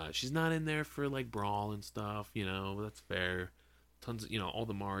 She's not in there for like Brawl and stuff, that's fair. Tons of, all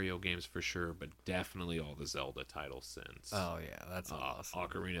the Mario games for sure, but definitely all the Zelda titles since. Oh yeah, that's awesome.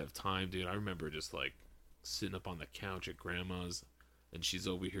 Ocarina of Time, dude. I remember just like sitting up on the couch at grandma's, and she's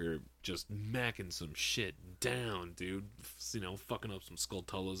over here just macking some shit down, dude. Fucking up some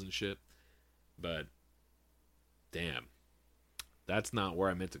Skulltulas and shit. But damn, that's not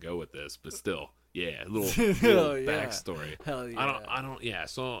where I meant to go with this. But still, Yeah, little Oh, yeah. backstory. Hell yeah. I don't. Yeah,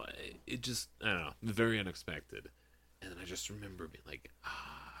 so it just, I don't know, very unexpected. And then I just remember being like,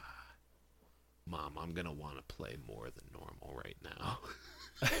 Mom, I'm gonna want to play more than normal right now.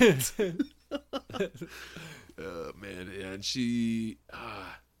 Oh man, yeah, and she,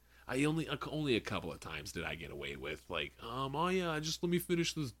 I only a couple of times did I get away with like, oh yeah, just let me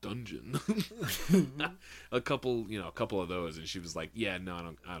finish this dungeon. a couple of those, and she was like, yeah,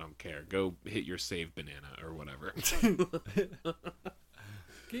 no, I don't care. Go hit your save banana or whatever.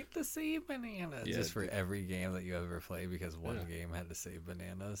 Keep the save banana. Yeah, just for every game that you ever play, because one game had to save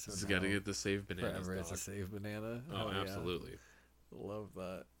banana. So just gotta get the save banana. Forever it's a save banana. Oh, absolutely. Yeah. Love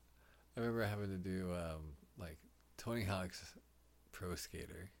that. I remember having to do like Tony Hawk's Pro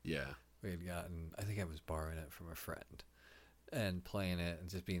Skater. Yeah. We had gotten, I think I was borrowing it from a friend and playing it and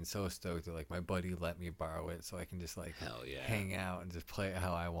just being so stoked that like my buddy let me borrow it so I can just like hell yeah, hang out and just play it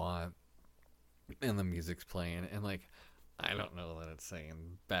how I want. And the music's playing and like I don't know that it's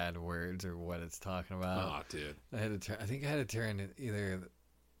saying bad words or what it's talking about. Oh, dude. I had to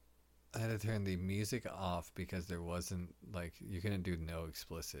turn the music off because there wasn't like you couldn't do no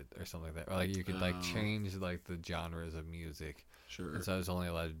explicit or something like that. Or like you could like change like the genres of music. Sure. And so I was only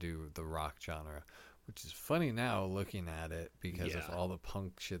allowed to do the rock genre, which is funny now looking at it because of all the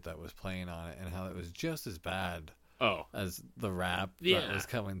punk shit that was playing on it and how it was just as bad as the rap that was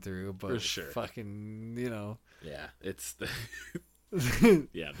coming through. But for sure. Fucking, Yeah, it's the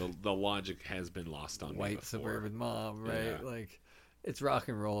the logic has been lost on white me before. suburban mob, right? Yeah. Like it's rock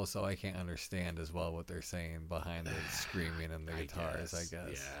and roll, so I can't understand as well what they're saying behind the screaming and the guitars, I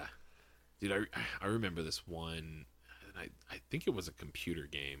guess. Yeah. Dude, I remember this one, and I think it was a computer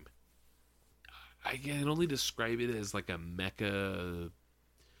game. I can only describe it as like a mecha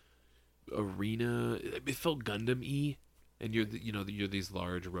arena. It felt Gundam-y. And you're these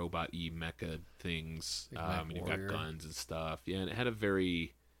large robot-y mecha things, and you've got guns and stuff. Yeah, and it had a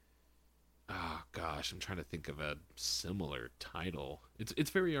very, oh gosh, I'm trying to think of a similar title. It's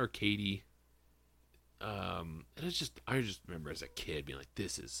very arcadey. And I just remember as a kid being like,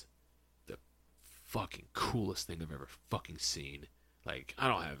 this is the fucking coolest thing I've ever fucking seen. Like, I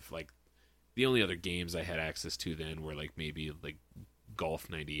don't have like, the only other games I had access to then were like maybe like Golf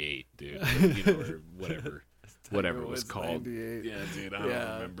 98, dude, or whatever it was called. 98. Yeah, dude, I don't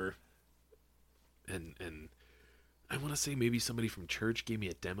remember. And I want to say maybe somebody from church gave me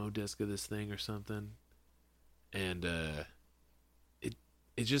a demo disc of this thing or something. And it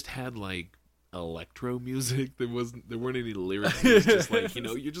just had like electro music. There weren't any lyrics. It was just like,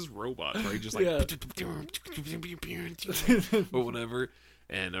 you're just robots, right? Just like or whatever.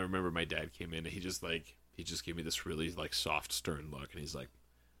 And I remember my dad came in and he just gave me this really like soft, stern look, and he's like,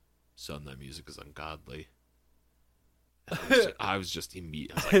 "Son, that music is ungodly." I was just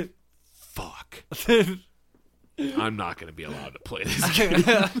immediately like, fuck. I'm not going to be allowed to play this game.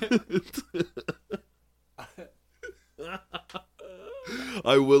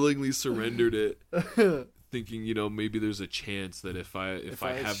 I willingly surrendered it, thinking, maybe there's a chance that if I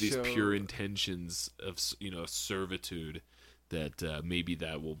have these pure intentions of, servitude, that maybe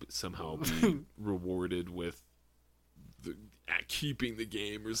that will somehow be rewarded with keeping the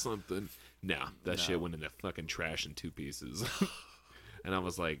game or something. No, that shit went in the fucking trash in 2 pieces. And I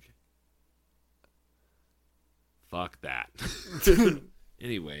was like, fuck that.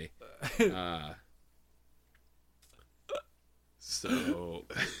 Anyway, so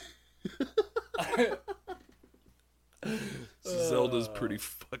Zelda's pretty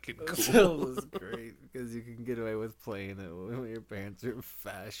fucking cool. Zelda's great because you can get away with playing it when your parents are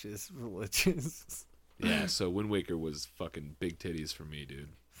fascist religious. Yeah, so Wind Waker was fucking big titties for me, dude.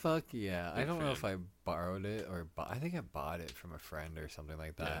 Fuck yeah. I don't know if I borrowed it or I think I bought it from a friend or something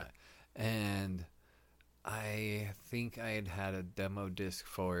like that. Yeah. And I think I had a demo disc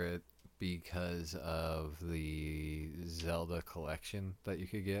for it because of the Zelda collection that you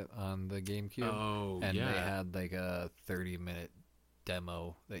could get on the GameCube. Oh, and yeah. they had like a 30-minute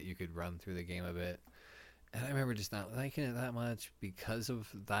demo that you could run through the game a bit. And I remember just not liking it that much because of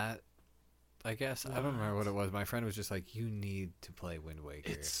that. I guess. What? I don't remember what it was. My friend was just like, you need to play Wind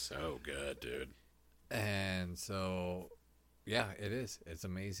Waker. It's so good, dude. And so, yeah, it is. It's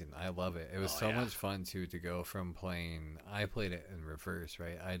amazing. I love it. It was much fun, too, to go from playing... I played it in reverse,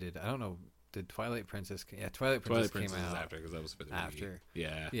 right? I don't know. Did Twilight Princess... Yeah, Twilight Princess came out. After, because that was for the after. Wii.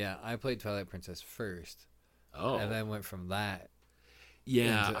 Yeah. Yeah, I played Twilight Princess first. Oh. And then went from that.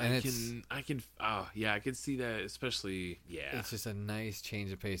 Yeah, I can see that, especially, It's just a nice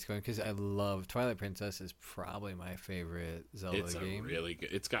change of pace going, because I love Twilight Princess is probably my favorite Zelda game. It's really good.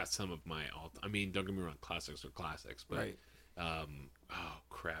 It's got some of my don't get me wrong, classics are classics, but right. oh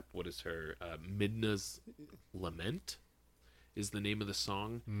crap, what is her Midna's Lament is the name of the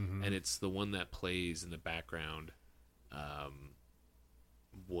song, and it's the one that plays in the background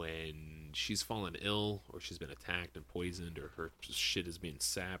when she's fallen ill or she's been attacked and poisoned or her shit is being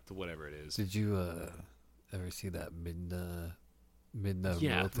sapped, whatever it is. Did you ever see that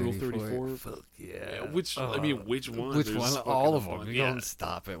Rule 34? Fuck Yeah, which one? Which There's one? fucking All of fun. them. You Yeah. don't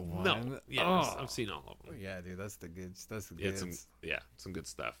stop at one. No, yeah, Oh. I've seen all of them. Yeah, dude, that's the good. That's the Yeah, good. some good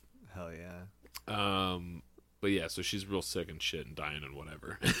stuff. Hell yeah. But yeah, so she's real sick and shit and dying and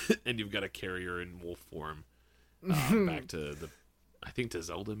whatever, and you've got to carry her in wolf form back to I think to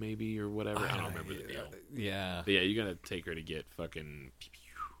Zelda maybe or whatever. I don't remember the deal. Yeah. But yeah, you gotta take her to get fucking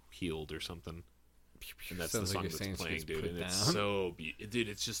healed or something. And that's Sounds the like song you're saying that's playing, she's dude. put And it's down. so dude,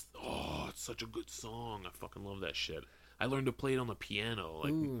 it's just it's such a good song. I fucking love that shit. I learned to play it on the piano,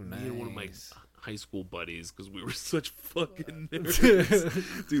 like Ooh, me and one of my nice. high school buddies, because we were such fucking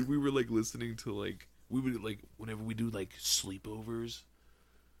nerds. Dude, we were like listening to like we would like whenever we do like sleepovers,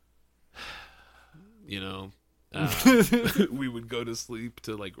 you know, we would go to sleep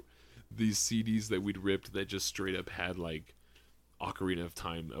to like these CDs that we'd ripped that just straight up had like Ocarina of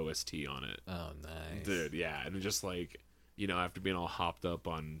Time OST on it. Oh, nice. Dude, yeah, and just like, you know, after being all hopped up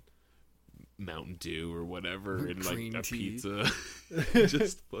on Mountain Dew or whatever and like Green a tea. pizza,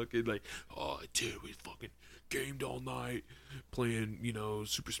 just fucking like, oh dude, we fucking gamed all night playing, you know,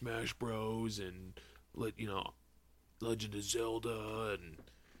 Super Smash Bros and Legend of Zelda and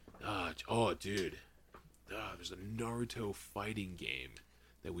oh dude, there's a Naruto fighting game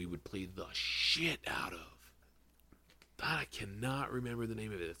that we would play the shit out of. I cannot remember the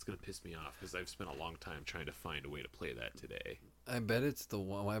name of it. It's gonna piss me off because I've spent a long time trying to find a way to play that today. I bet it's the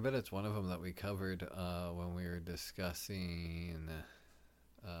one. I bet it's one of them that we covered when we were discussing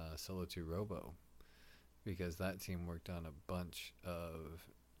Solo 2 Robo, because that team worked on a bunch of.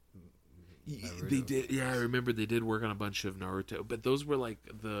 Naruto. They did, yeah. I remember they did work on a bunch of Naruto, but those were like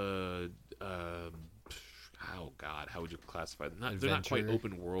the. Oh God, how would you classify them? They're not quite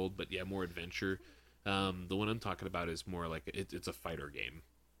open world, but yeah, more adventure. The one I'm talking about is more like it's a fighter game.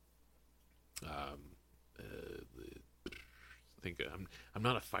 I think I'm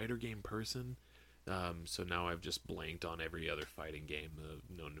not a fighter game person, so now I've just blanked on every other fighting game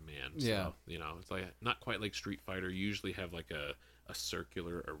known to man. So, Yeah, you know, it's like not quite like Street Fighter. You usually have like a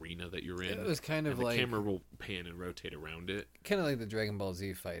circular arena that you're in. It was kind of and like the camera will pan and rotate around it. kind of like the Dragon Ball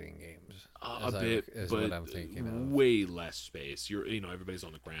Z fighting games. A bit, is but what I'm thinking of. way less space. Everybody's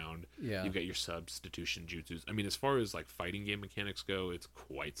on the ground. Yeah, You've got your substitution jutsus. I mean, as far as like fighting game mechanics go, it's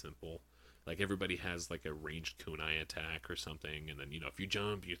quite simple. Like everybody has like a ranged kunai attack or something, and then if you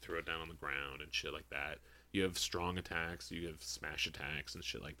jump, you throw it down on the ground and shit like that. You have strong attacks, you have smash attacks and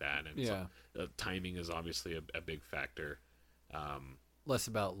shit like that. And yeah, timing is obviously a big factor. less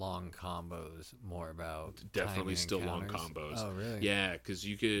about long combos, more about Definitely still long counters. combos. Oh, really? Yeah, because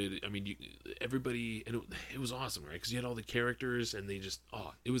you could. I mean, everybody, and it was awesome, right? Because you had all the characters, and they just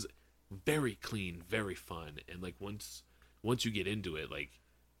it was very clean, very fun, and like once you get into it, like,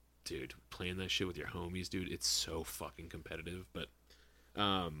 dude, playing that shit with your homies, dude, it's so fucking competitive. But,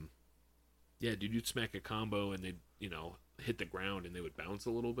 yeah, dude, you'd smack a combo, and they'd hit the ground, and they would bounce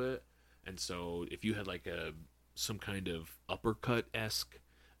a little bit, and so if you had like some kind of uppercut-esque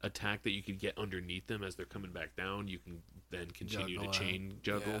attack that you could get underneath them as they're coming back down, you can then continue to chain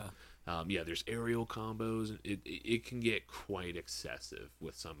juggle. Yeah. There's aerial combos, and it can get quite excessive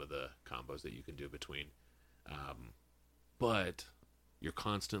with some of the combos that you can do between. But you're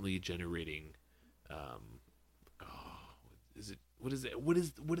constantly generating. What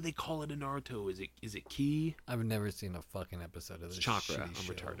do they call it in Naruto? Is it ki? I've never seen a fucking episode of this. It's chakra. shitty I'm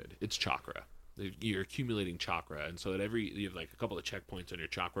show. retarded. It's chakra. You're accumulating chakra, and so you have like a couple of checkpoints on your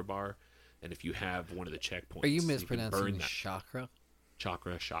chakra bar, and if you have one of the checkpoints, Are you can mispronouncing burn that. chakra?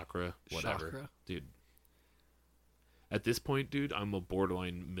 Chakra, whatever, Chakra? dude. At this point, dude, I'm a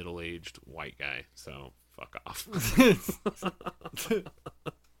borderline middle-aged white guy, so fuck off. I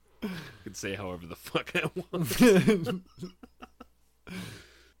can say however the fuck I want.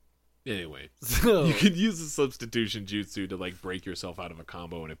 Anyway, So, you can use the substitution jutsu to like break yourself out of a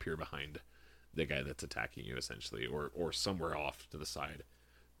combo and appear behind the guy that's attacking you, essentially, or somewhere off to the side.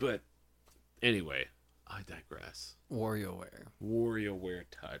 But anyway, I digress. WarioWare.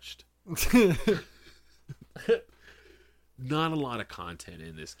 touched. Not a lot of content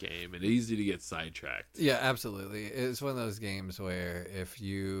in this game, and easy to get sidetracked. Yeah, absolutely. It's one of those games where if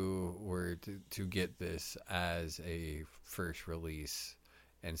you were to get this as a first release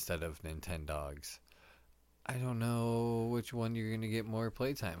instead of Nintendogs, I don't know which one you're gonna get more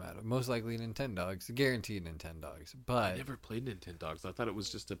playtime out of. Most likely Nintendogs, guaranteed Nintendogs. But I never played Nintendogs. I thought it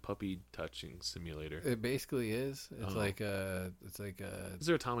was just a puppy touching simulator. it basically is. It's Oh. like a Is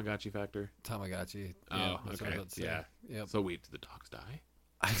there a Tamagotchi factor? Tamagotchi. Oh, Yeah, that's what I okay. was about to say. Yeah. Yep. So wait, do the dogs die?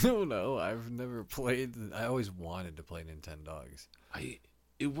 I don't know. I've never played. I always wanted to play Nintendogs. I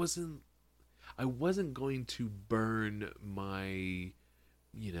wasn't going to burn my,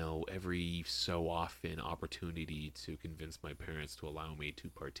 every so often opportunity to convince my parents to allow me to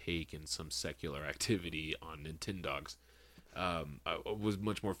partake in some secular activity on Nintendogs. I was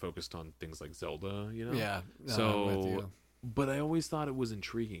much more focused on things like Zelda, Yeah. No, So, I'm with you. but I always thought it was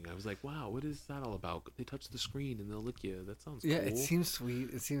intriguing. I was like, wow, what is that all about? They touch the screen and they'll lick you. That sounds Yeah, cool. it seems sweet.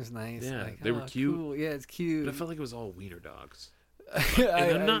 It seems nice. Yeah, like, they were cute. Cool. Yeah, it's cute. But I felt like it was all wiener dogs. I,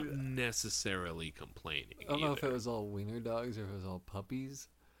 And I'm not I necessarily complaining. don't know if either. it was all wiener dogs or if it was all puppies.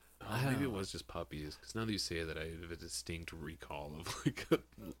 Oh, maybe it was just puppies. Because now that you say that, I have a distinct recall of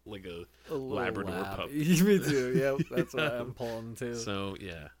like a A little Labrador lab. puppy. Me too. Yep, that's what I'm pulling too. So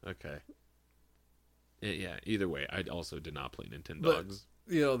yeah, okay. Yeah. Either way, I also did not play Nintendogs.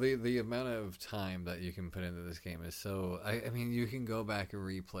 The amount of time that you can put into this game is so. I mean, you can go back and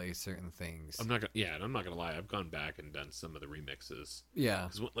replay certain things. I'm not gonna lie. I've gone back and done some of the remixes. Yeah.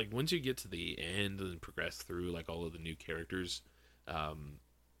 Because once you get to the end and progress through like all of the new characters,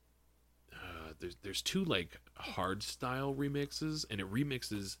 there's two like hard style remixes, and it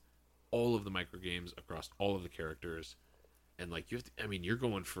remixes all of the micro games across all of the characters, and like you're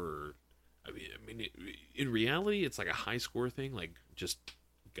going for. In reality, it's like a high score thing. Like just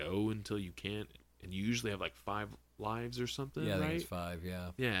go until you can't, and you usually have like 5 lives or something. Yeah, I right? think it's 5. Yeah.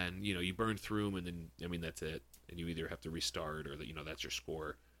 Yeah, and you burn through them, and then that's it, and you either have to restart or that's your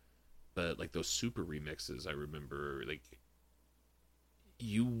score. But like those super remixes, I remember like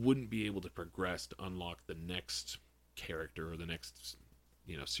you wouldn't be able to progress to unlock the next character or the next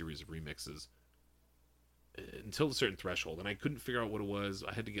series of remixes until a certain threshold, and I couldn't figure out what it was.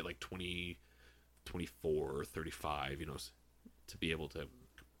 I had to get like 20, 24, or 35, to be able to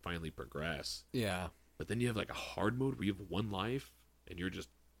finally progress. Yeah. But then you have like a hard mode where you have 1 life, and you're just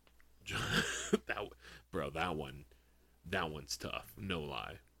that one's tough. No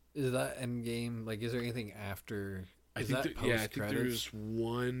lie. Is that end game? Like, is there anything after? I think there's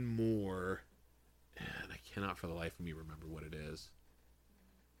one more, and I cannot for the life of me remember what it is.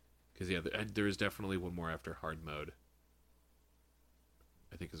 Because there is definitely one more after hard mode.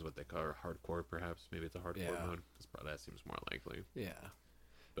 I think is what they call hardcore, perhaps. Maybe it's a hardcore mode. Because that seems more likely. Yeah.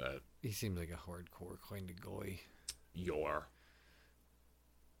 But He seems like a hardcore kind of guy.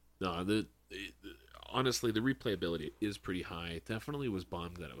 No, honestly, the replayability is pretty high. Definitely was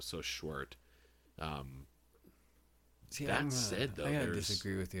bummed that it was so short. See, That said, though, I gotta there's-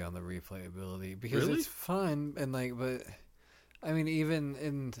 disagree with you on the replayability because Really? it's fun and like, but I mean, even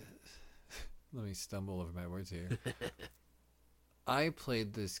in let me stumble over my words here. I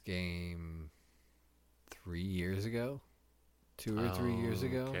played this game 3 years ago, 2 or 3 years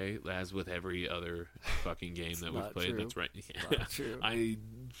ago. Okay, as with every other fucking game that we've not played. true. That's right. Not true.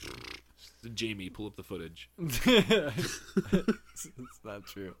 Jamie, pull up the footage. It's not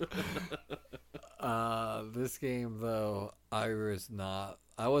true. This game though,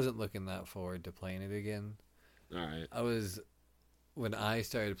 I wasn't looking that forward to playing it again. All right. When I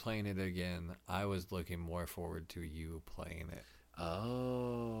started playing it again, I was looking more forward to you playing it.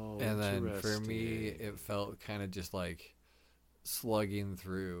 Oh, And then for me, interesting. it felt kind of just like slugging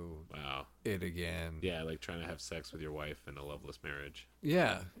through Wow. it again. Yeah, like trying to have sex with your wife in a loveless marriage.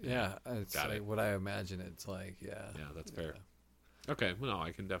 Yeah. It's Got like it. what I imagine it's like. Yeah. Yeah, that's fair. Okay, well, no,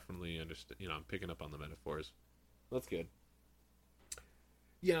 I can definitely understand. I'm picking up on the metaphors. That's good.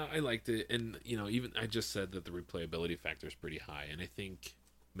 Yeah, I liked it, and even I just said that the replayability factor is pretty high, and I think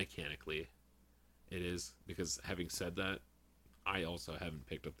mechanically, it is because having said that, I also haven't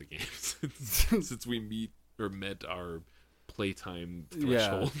picked up the game since we met our playtime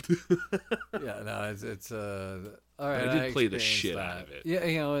threshold. Yeah. No, it's all But right. I did play the experienced shit that. out of it. Yeah,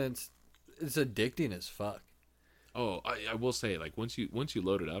 it's addicting as fuck. Oh, I will say, like once you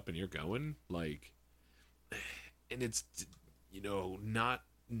load it up and you're going, like, and it's not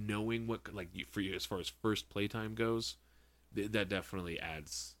knowing what for you as far as first playtime goes, that definitely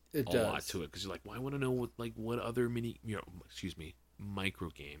adds It a does. lot to it because you're like, well, I want to know what other micro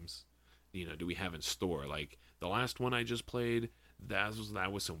games, do we have in store? Like the last one I just played, that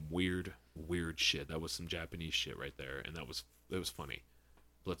was some weird shit. That was some Japanese shit right there, and that was funny.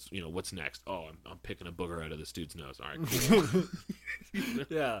 what's next? Oh, I'm picking a booger out of this dude's nose. All right, cool.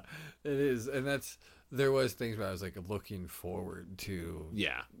 Yeah, it is, and there was things where I was like looking forward to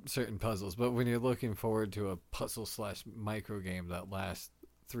certain puzzles, but when you're looking forward to a puzzle / micro game that lasts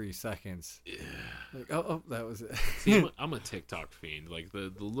 3 seconds, like oh that was it. See, I'm a TikTok fiend. Like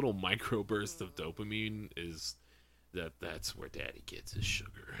the little micro burst of dopamine is that's where Daddy gets his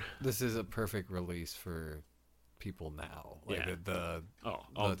sugar. This is a perfect release for people now, like the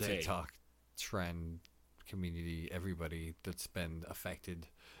TikTok trend community, everybody that's been affected,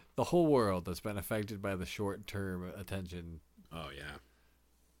 the whole world that's been affected by the short-term attention. Oh yeah.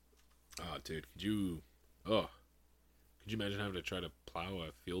 Oh dude, could you imagine having to try to plow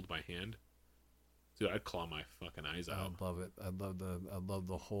a field by hand? Dude, I'd claw my fucking eyes out. I'd love it. I'd love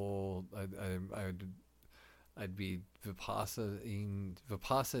the whole. I'd be vipassaing.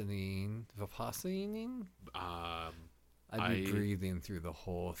 I'd be breathing through the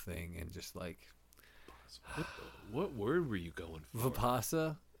whole thing and just like. What word were you going for?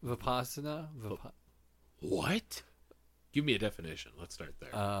 Vipassana. What? Give me a definition. Let's start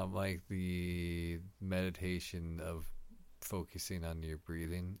there. Like the meditation of focusing on your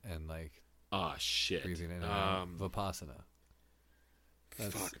breathing and like. Oh shit. Breathing in and out. Vipassana.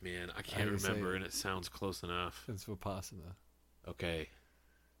 Fuck man, I can't remember, and it sounds close enough. It's Vipassana. Okay.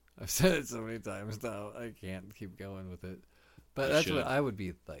 I've said it so many times now. I can't keep going with it. But that's what I would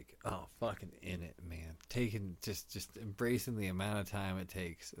be like. Oh, fucking in it, man. Taking just embracing the amount of time it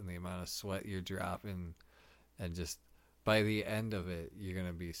takes and the amount of sweat you're dropping, and just by the end of it, you're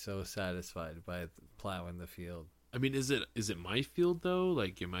gonna be so satisfied by plowing the field. I mean, is it my field though?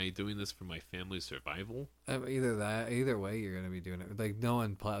 Like, am I doing this for my family's survival? Either way, you're gonna be doing it. Like, no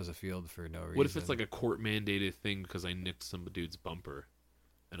one plows a field for no reason. What if it's like a court mandated thing because I nicked some dude's bumper,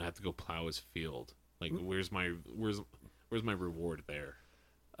 and I have to go plow his field? Like, where's my reward there?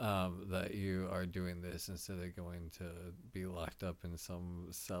 That you are doing this instead of going to be locked up in some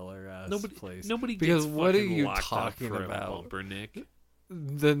cellar ass place. Nobody because gets what are you locked talking up for about? A bumper nick.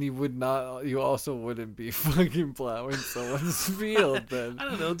 Then you would not. You also wouldn't be fucking plowing someone's field. Then I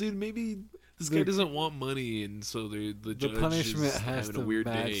don't know, dude. Maybe this guy doesn't want money, and so the judge punishment is has having to a weird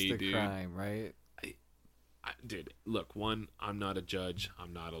match day, the dude. crime, right? Dude, look. One, I'm not a judge.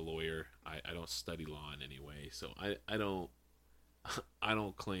 I'm not a lawyer. I don't study law in any way, so I don't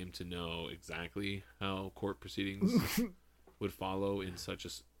claim to know exactly how court proceedings would follow in such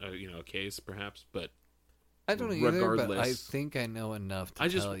a case, perhaps, but. I don't either, but I think I know enough to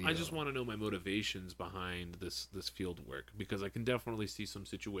tell you. I just want to know my motivations behind this field work, because I can definitely see some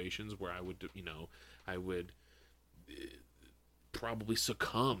situations where I would probably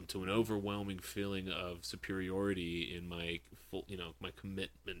succumb to an overwhelming feeling of superiority in my my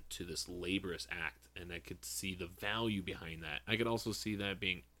commitment to this laborious act, and I could see the value behind that. I could also see that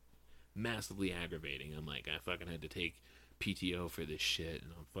being massively aggravating. I'm like, I fucking had to take PTO for this shit,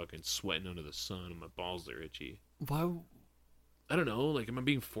 and I'm fucking sweating under the sun, and my balls are itchy. Why? I don't know. Like, am I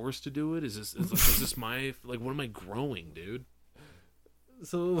being forced to do it? Is this my like? What am I growing, dude?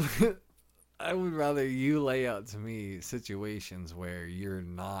 So, I would rather you lay out to me situations where you're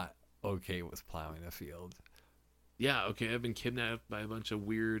not okay with plowing a field. Yeah, okay. I've been kidnapped by a bunch of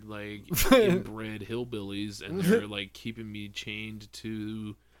weird, like, inbred hillbillies, and they're like keeping me chained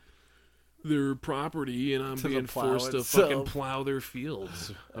to their property, and I'm being forced to fucking plow their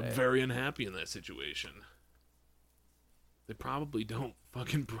fields. I'm very unhappy in that situation. They probably don't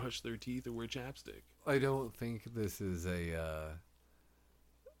fucking brush their teeth or wear chapstick. I don't think this is a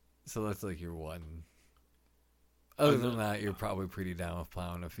so that's like your one. Other than that, you're probably pretty down with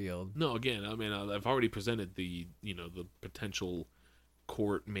plowing a field. No, again, I mean, I've already presented the potential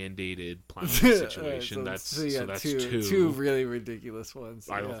court mandated plowing situation. Right, so that's two. Two really ridiculous ones.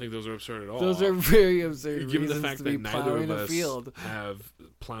 I don't think those are absurd at all. Those are very absurd. Given the fact that neither of us field. have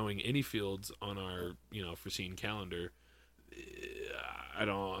plowing any fields on our foreseen calendar, I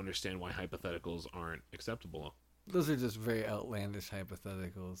don't understand why hypotheticals aren't acceptable. Those are just very outlandish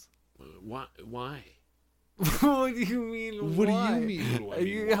hypotheticals. Why? What do you mean? What why? do you mean? What do I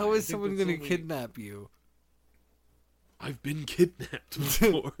mean? How is someone going to kidnap you? I've been kidnapped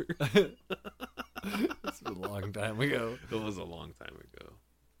before. It's a long time ago. It was a long time ago.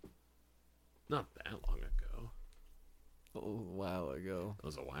 Not that long ago. A while ago. It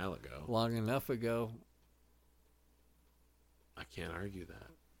was a while ago. Long enough ago. I can't argue that.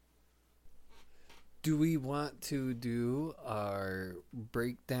 Do we want to do our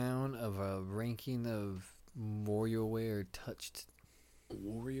breakdown of a ranking of WarioWare touched?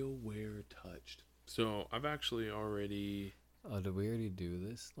 WarioWare touched. So I've actually already. Oh, did we already do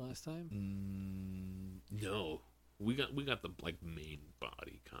this last time? No, we got the like main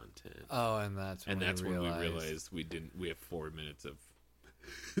body content. Oh, and that's when when we realized we have 4 minutes of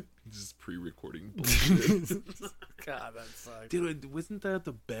just pre-recording bullshit. God, that sucks. Dude, wasn't that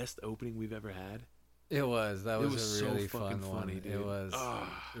the best opening we've ever had? It was. That was a really so fun fucking one. funny, dude. It was. Oh,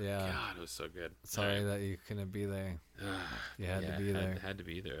 yeah. God, it was so good. Sorry that you couldn't be there. You had to be there. Had to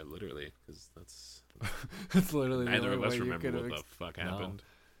be there, literally, because that's. It's literally Neither of us way you remember could've what the fuck happened.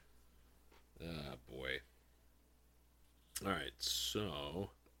 Ah, boy. All right, so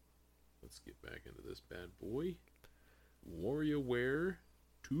let's get back into this bad boy. WarioWare,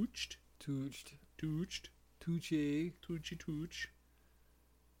 Tooched. Tooch.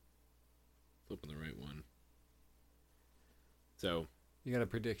 Flipping the right one. So, you got a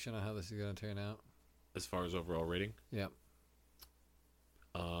prediction on how this is going to turn out? as far as overall rating, Yep.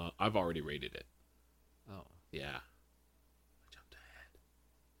 I've already rated it. Oh. Yeah. I jumped ahead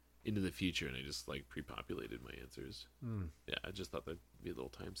into the future, and I just like pre-populated my answers. Yeah, I just thought that'd be a little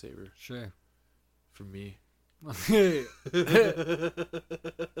time saver Sure. for me.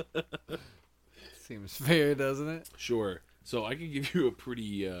 Seems fair, doesn't it? Sure. So I can give you a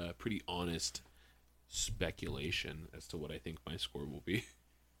pretty honest speculation as to what I think my score will be,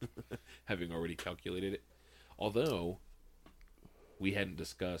 having already calculated it. Although we hadn't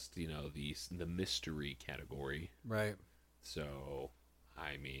discussed, the mystery category. Right. So,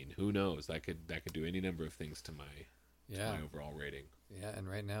 I mean, who knows? That could do any number of things to my overall rating. Yeah, and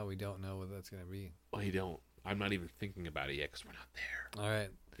right now we don't know what that's going to be. I don't. I'm not even thinking about it yet because we're not there. All right.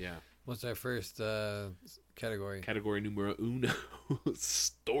 Yeah. What's our first category? Category numero uno.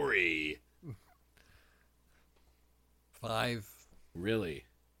 Story. 5. Really?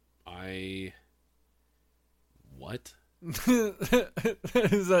 What? Is that too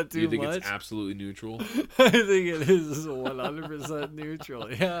much? You think it's absolutely neutral? I think it is 100%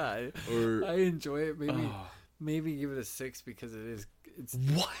 neutral. Yeah. I enjoy it. Maybe give it a 6 because it's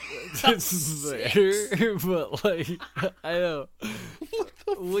what? It's there, but like I don't.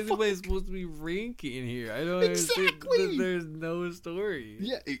 What am I supposed to be ranking here? I don't understand. There's no story.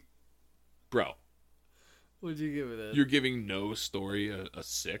 Yeah, bro. What'd you give it? You're giving no story a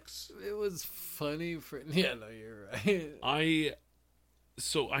 6? It was funny for. Yeah, no, you're right. I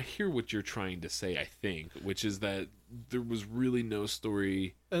hear what you're trying to say. I think, which is that there was really no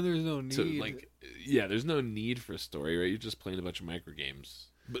story, and there's no need. There's no need for a story, right? You're just playing a bunch of micro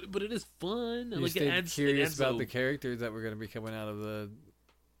games, but it is fun. You curious about the characters that were going to be coming out of the.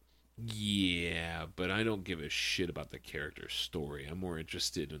 Yeah, but I don't give a shit about the character story. I'm more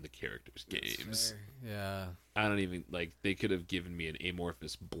interested in the characters' games. Yeah. I don't even they could have given me an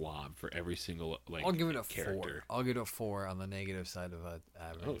amorphous blob for every single I'll give it a character. 4. I'll give it a 4 on the negative side of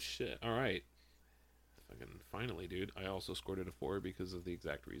average. Oh shit! All right. Fucking finally, dude. I also scored it a 4 because of the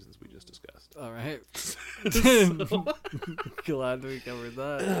exact reasons we just discussed. All right. Glad we covered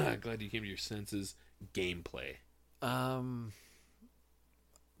that. Glad you came to your senses. Gameplay.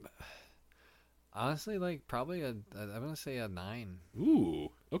 Honestly, probably I'm gonna say a 9. Ooh,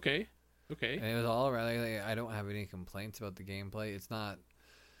 okay. And it was all around. I don't have any complaints about the gameplay. It's not.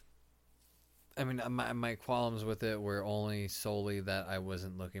 I mean, my qualms with it were only solely that I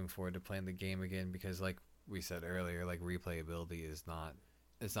wasn't looking forward to playing the game again because, like we said earlier, replayability is not.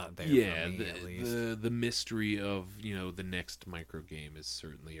 It's not there. Yeah, for me, at least. The mystery of the next micro game is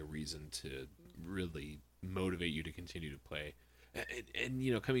certainly a reason to really motivate you to continue to play.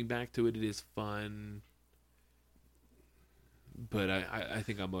 And coming back to it is fun, but I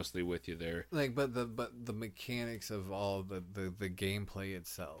think I'm mostly with you there. But the mechanics of all the gameplay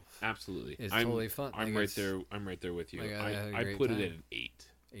itself, absolutely, it's totally fun. I'm right there. I'm right there with you. I put it at an 8.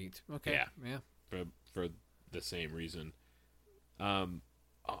 8. Okay. Yeah. For the same reason. On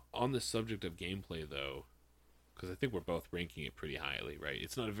the subject of gameplay, though. Because I think we're both ranking it pretty highly, right?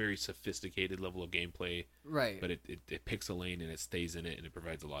 It's not a very sophisticated level of gameplay, right? But it picks a lane and it stays in it, and it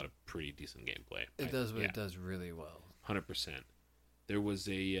provides a lot of pretty decent gameplay. It does, but it does really well. 100%. There was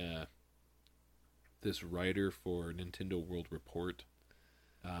this writer for Nintendo World Report,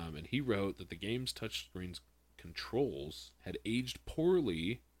 and he wrote that the game's touchscreen's controls had aged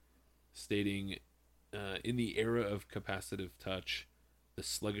poorly, stating, in the era of capacitive touch, the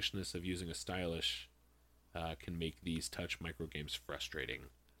sluggishness of using a stylus can make these touch micro games frustrating.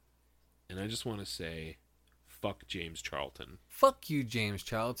 And I just want to say, fuck James Charlton. Fuck you, James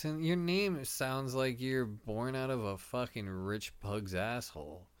Charlton. Your name sounds like you're born out of a fucking rich pug's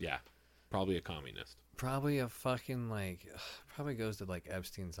asshole. Yeah, probably a communist. Probably a fucking probably goes to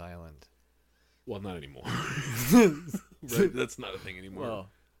Epstein's Island. Well, not anymore. Right, that's not a thing anymore. Well,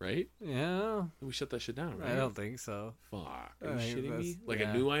 right? Yeah. We shut that shit down, right? I don't think so. Fuck. Are you I think shitting me? that's- Like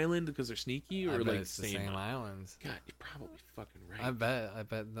yeah. a new island because they're sneaky, I or bet like it's the same islands. God, you're probably fucking right. I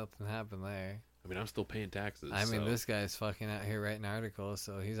bet nothing happened there. I mean, I'm still paying taxes. I mean, so- this guy's fucking out here writing articles,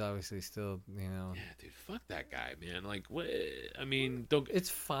 so he's obviously still, Yeah, dude, fuck that guy, man. Like, what? I mean, don't. It's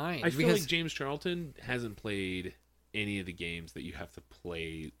fine. I feel because like James Charlton hasn't played any of the games that you have to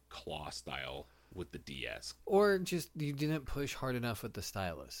play claw style with the DS. Or just you didn't push hard enough with the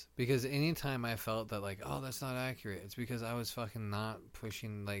stylus. Because anytime I felt that like, oh, that's not accurate, it's because I was fucking not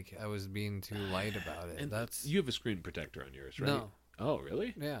pushing, like I was being too light about it. And That's you have a screen protector on yours, right? No. Oh,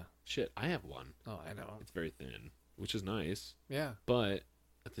 really? Yeah. Shit, I have one. Oh, I know. It's very thin, which is nice. Yeah. But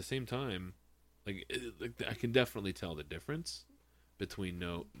at the same time, like I can definitely tell the difference between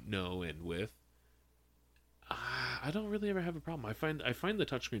no and with. I don't really ever have a problem. I find the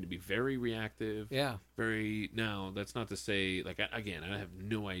touchscreen to be very reactive. Yeah. Very. Now, that's not to say, like, again, I have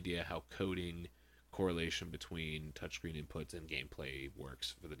no idea how coding correlation between touchscreen inputs and gameplay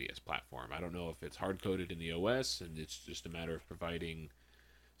works for the DS platform. I don't know if it's hard coded in the OS and it's just a matter of providing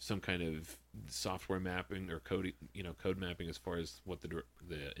some kind of software mapping or code mapping as far as what the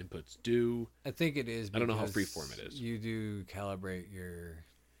inputs do. I think it is. I don't know how because freeform it is. You do calibrate your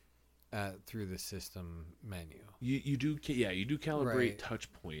through the system menu. You do calibrate Right. touch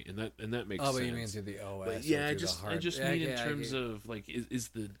point, and that makes Oh, sense. but you mean through the OS? But or yeah, through the hard... I just Yeah, mean in yeah, terms of like, is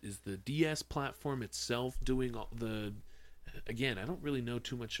the DS platform itself doing all the? Again, I don't really know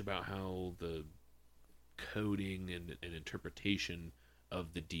too much about how the coding and interpretation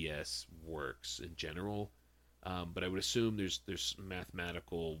of the DS works in general, but I would assume there's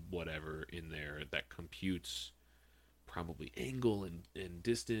mathematical whatever in there that computes probably angle and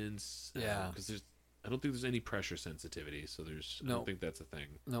distance. Yeah, because I don't think there's any pressure sensitivity, so I don't think that's a thing.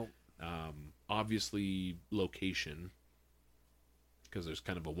 No. Obviously location, because there's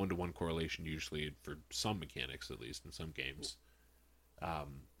kind of a 1-to-1 correlation usually for some mechanics, at least in some games.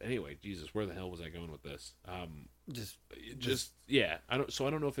 Anyway, Jesus, where the hell was I going with this? Just yeah. I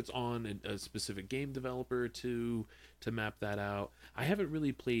don't know if it's on a specific game developer to map that out. I haven't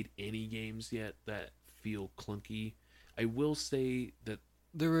really played any games yet that feel clunky. I will say that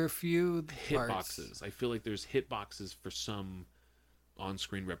there were a few hitboxes. I feel like there's hitboxes for some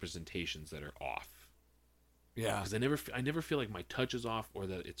on-screen representations that are off. Yeah, because I never feel like my touch is off or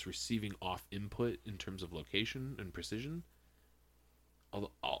that it's receiving off input in terms of location and precision.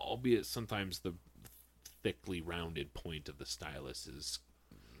 Albeit sometimes the thickly rounded point of the stylus it's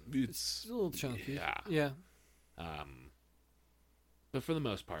a little chunky. Yeah. But for the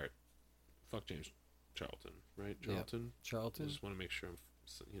most part, fuck James Charlton, right? Charlton. Yep. Charlton. I just want to make sure I'm,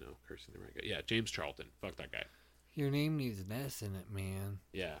 cursing the right guy. Yeah, James Charlton. Fuck that guy. Your name needs an S in it, man.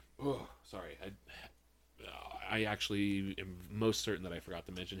 Yeah. Oh, sorry. I actually am most certain that I forgot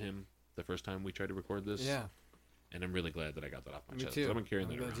to mention him the first time we tried to record this. Yeah. And I'm really glad that I got that off my chest. Too. I've been carrying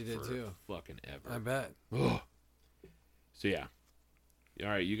I'm that glad around you did for too. fucking ever. I bet. Oh. So yeah. All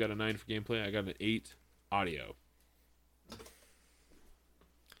right, you got a 9 for gameplay. I got an 8 audio.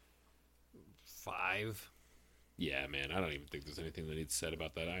 5. Yeah, man. I don't even think there's anything that needs said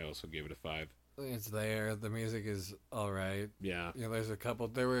about that. I also gave it a 5. It's there. The music is all right. Yeah. There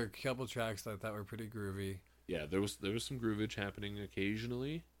were a couple tracks that I thought were pretty groovy. Yeah, there was some groovage happening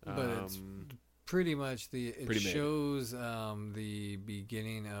occasionally. But it's pretty much pretty shows the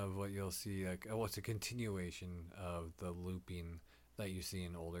beginning of what you'll see, like what's a continuation of the looping that you see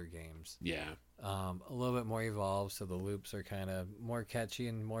in older games. Yeah. A little bit more evolved, so the loops are kind of more catchy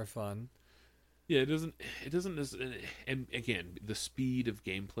and more fun. Yeah, it doesn't and again, the speed of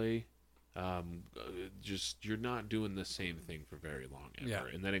gameplay, just you're not doing the same thing for very long ever. Yeah.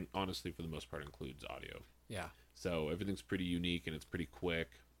 And that honestly for the most part includes audio. Yeah. So everything's pretty unique and it's pretty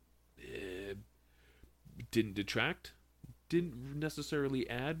quick. It didn't detract, didn't necessarily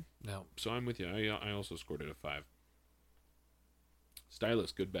add. No. So I'm with you. I also scored it a 5.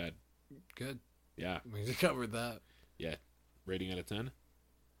 Stylus, good, bad. Good. Yeah. We just covered that. Yeah. Rating out of 10?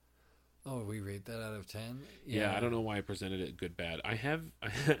 Oh, we rate that out of 10? Yeah, I don't know why I presented it good, bad. I have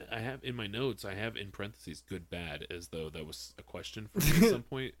in my notes, I have in parentheses good, bad, as though that was a question for me at some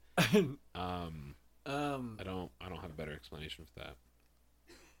point. I don't have a better explanation for that.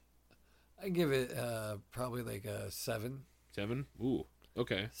 I give it probably like a 7. 7? Ooh,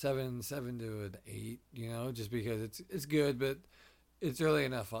 okay. 7 to an 8. Just because it's good, but it's early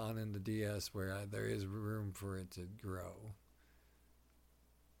enough on in the DS where there is room for it to grow.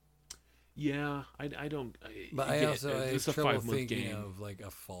 Yeah, I don't. But I have trouble thinking game. of like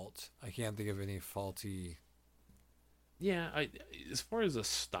a fault. I can't think of any faulty. Yeah, as far as a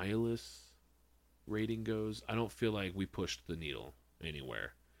stylus rating goes, I don't feel like we pushed the needle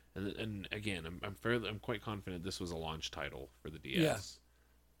anywhere. And again, I'm quite confident this was a launch title for the DS.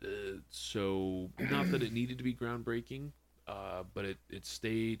 So not that it needed to be groundbreaking, but it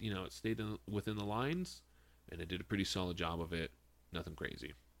stayed, within the lines, and it did a pretty solid job of it. Nothing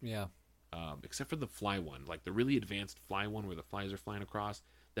crazy. Yeah. Except for the fly one, like the really advanced fly one where the flies are flying across.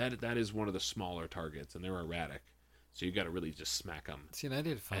 That is one of the smaller targets, and they're erratic. So you got to really just smack them. See, and I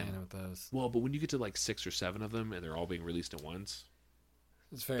did fine with those. Well, but when you get to like 6 or 7 of them, and they're all being released at once,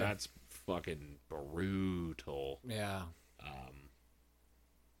 it's fair. That's fucking brutal. Yeah.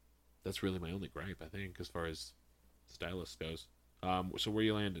 That's really my only gripe, I think, as far as stylus goes. So where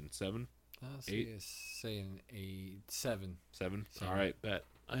you landing? 7? 8? Say an 8, 7. 7? All right, bet.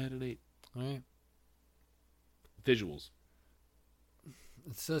 I had an 8. All right. Visuals.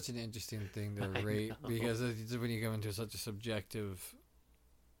 It's such an interesting thing to rate because when you go into such a subjective.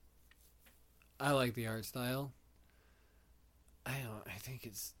 I like the art style. I think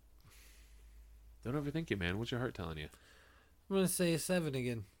it's. Don't overthink it, man. What's your heart telling you? I'm gonna say a 7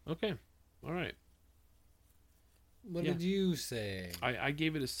 again. Okay. All right. What did you say? I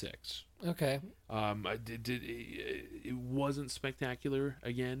gave it a 6. Okay. I did it wasn't spectacular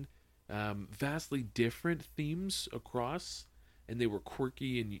again. Vastly different themes across, and they were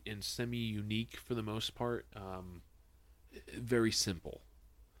quirky and semi-unique for the most part. Very simple.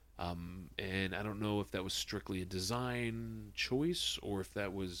 And I don't know if that was strictly a design choice or if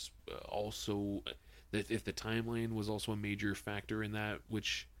that was also if the timeline was also a major factor in that,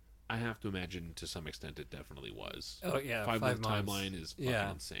 which I have to imagine to some extent it definitely was. Oh yeah, 5-month timeline is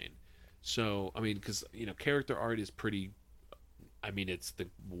fucking insane. So I mean, because character art is pretty. I mean, it's the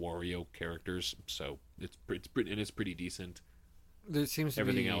Wario characters, so it's pretty decent. There seems to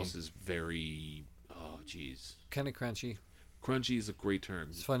everything be else is very. Oh, jeez. Kind of crunchy. Crunchy is a great term.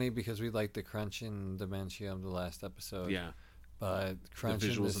 It's funny because we liked the crunch in Dementia of the last episode. Yeah. But crunch the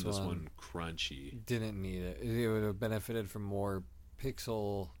visuals in this one crunchy. Didn't need it. It would have benefited from more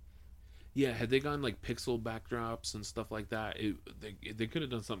pixel. Yeah, had they gone like pixel backdrops and stuff like that, they could have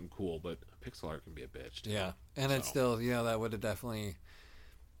done something cool, but pixel art can be a bitch too. Yeah. And it's still, that would have definitely,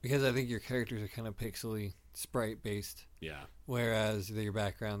 because I think your characters are kind of pixely, sprite based. Yeah. Whereas your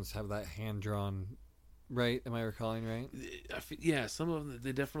backgrounds have that hand drawn. Right? Am I recalling right? Yeah, some of them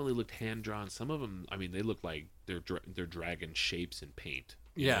they definitely looked hand drawn. Some of them, I mean, they look like they're dragging shapes in paint.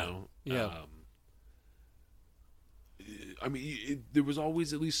 You know? Yeah. I mean, there was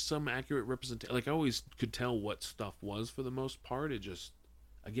always at least some accurate representation. Like I always could tell what stuff was for the most part. It just,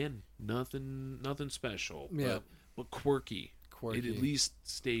 again, nothing special. Yeah. But quirky. Quirky. It at least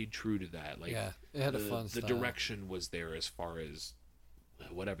stayed true to that. Like yeah, it had a fun the style. direction was there as far as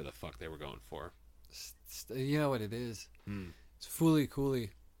whatever the fuck they were going for. You know what it is? Hmm. It's Fooly Cooly.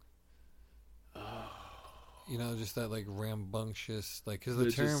 Oh. Just that like rambunctious, like because the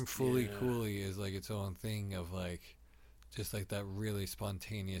term Fooly Cooly is like its own thing of like, just like that really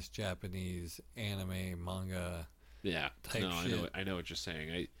spontaneous Japanese anime manga. Yeah, type shit. I know what you're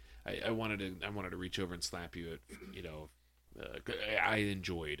saying. I wanted to reach over and slap you at I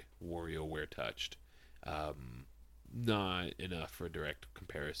enjoyed WarioWare Touched. Not enough for a direct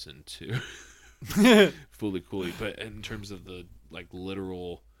comparison to Fooly Cooly, but in terms of the like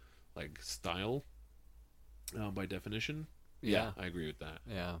literal like style, by definition, yeah, I agree with that.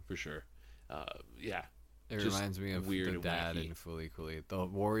 Yeah, for sure. Yeah, it reminds me of weird the dad wacky. in Fooly Cooly. The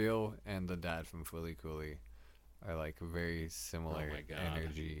Wario and the dad from Fooly Cooly are like very similar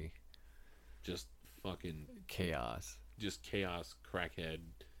energy. Just fucking chaos. Just chaos, crackhead.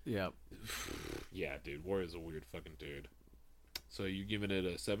 Yep. Yeah, dude. Wario's a weird fucking dude. So you giving it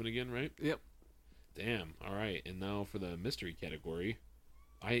a 7 again, right? Yep. Damn. All right. And now for the mystery category,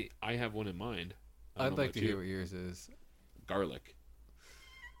 I have one in mind. I'd like to hear what yours is. Garlic.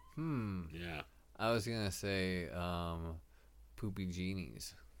 Yeah. I was gonna say poopy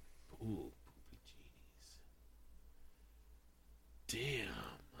genies. Ooh, poopy genies. Damn.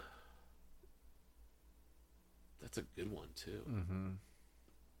 That's a good one too. Mm-hmm.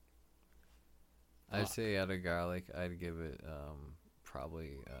 I'd say out of garlic, I'd give it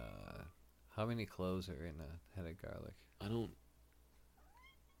probably. How many cloves are in a head of garlic?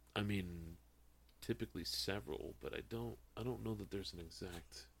 I mean, typically several, but I don't know that there's an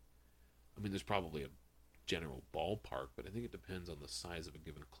exact. I mean, there's probably a general ballpark, but I think it depends on the size of a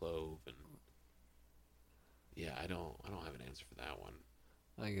given clove, and yeah, I don't have an answer for that one.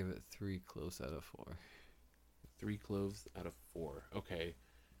 I give it 3 cloves out of 4. 3 cloves out of 4. Okay.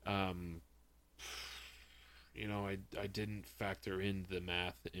 I didn't factor in the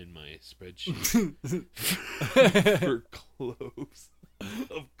math in my spreadsheet for cloves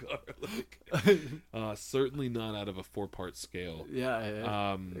of garlic. Certainly not out of a 4-part scale. Yeah,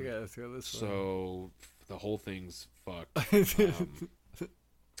 I gotta throw this one. So the whole thing's fucked.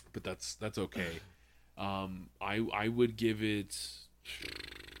 But that's okay. I would give it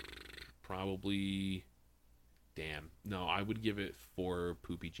probably. Damn. No, I would give it 4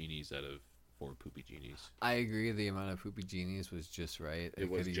 poopy genies out of 4 poopy genies. I agree. The amount of poopy genies was just right. It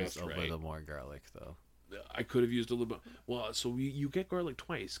was could just use right. A little more garlic, though. I could have used a little bit. Well, so you get garlic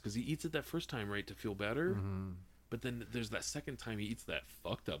twice because he eats it that first time, right, to feel better. Mm-hmm. But then there's that second time he eats that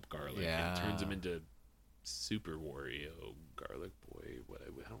fucked up garlic Yeah. and turns him into Super Wario Garlic Boy.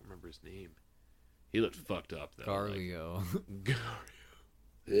 I don't remember his name. He looked fucked up though. Garlio.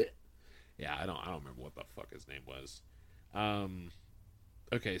 Yeah, I don't remember what the fuck his name was.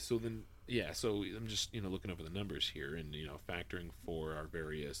 Okay, so then so I'm just looking over the numbers here and factoring for our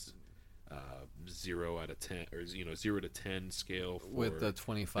various 0 out of 10 or 0 to 10 scale for With the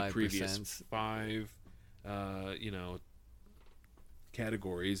 25%. previous 5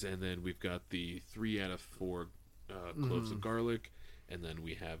 categories, and then we've got the 3 out of 4 cloves of garlic, and then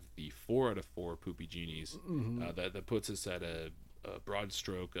we have the 4 out of 4 poopy genies. That puts us at a broad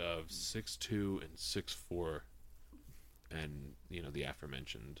stroke of 6'2" and 6'4", and the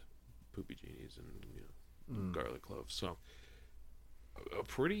aforementioned poopy genies and garlic cloves. So a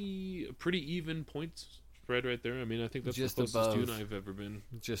pretty even points spread right there. I mean, I think that's Just the closest you and above- I have ever been.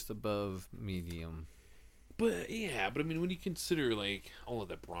 Just above medium. But I mean, when you consider like all of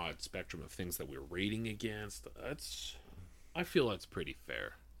the broad spectrum of things that we're rating against, I feel that's pretty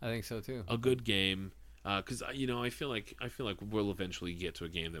fair. I think so too. A good game, because I feel like we'll eventually get to a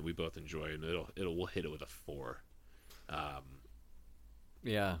game that we both enjoy, and we'll hit it with a 4.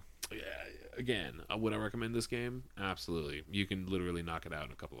 Yeah. Again, would I recommend this game? Absolutely. You can literally knock it out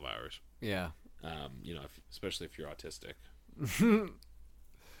in a couple of hours. Yeah. Especially if you're autistic.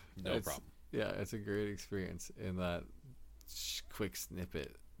 No problem. Yeah, it's a great experience in that quick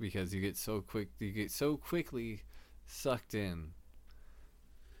snippet because you get so quickly sucked in.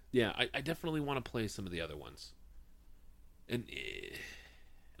 Yeah, I definitely want to play some of the other ones. And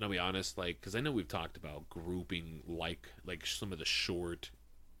I'll be honest, because I know we've talked about grouping like some of the short,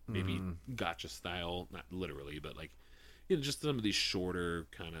 maybe gotcha style, not literally, but just some of these shorter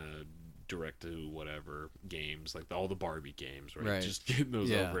kind of direct to whatever games, like all the Barbie games, right? Just getting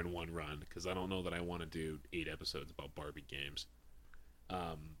those over in one run, because I don't know that I want to do 8 episodes about Barbie games.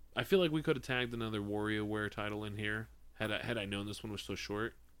 I feel like we could have tagged another WarioWare title in here had I known this one was so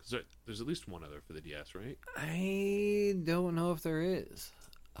short, because there's at least one other for the DS, right? I don't know if there is.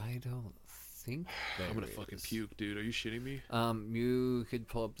 I don't think there I'm gonna fucking puke, dude. Are you shitting me? You could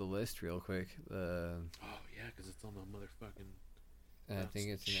pull up the list real quick. Oh yeah, because it's on the motherfucking. I think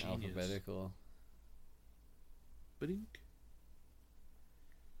it's in alphabetical. Ba-dink.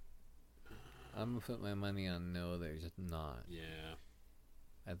 I'm gonna put my money on no. There's not. Yeah.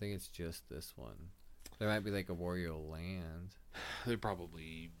 I think it's just this one. There might be like a Wario Land. There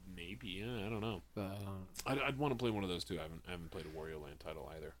probably maybe. Yeah, I don't know. But I'd want to play one of those too. I haven't played a Wario Land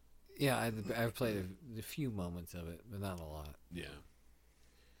title either. yeah, I've played a few moments of it, but not a lot. Yeah.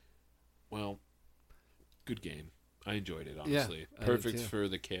 Well, good game. I enjoyed it, honestly. Yeah, Perfect for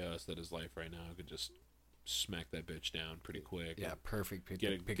the chaos that is life right now. I could just smack that bitch down pretty quick. Yeah, perfect. Pick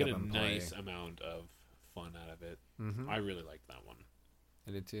Get up a and nice play. amount of fun out of it. Mm-hmm. I really liked that one.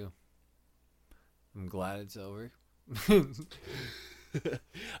 I did too. I'm glad it's over.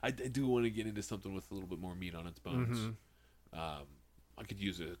 I do want to get into something with a little bit more meat on its bones. Mm-hmm. I could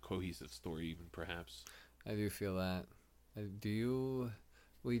use a cohesive story, even perhaps. I do feel that. Do you?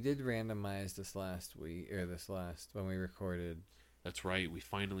 We did randomize this last week, or when we recorded. That's right. We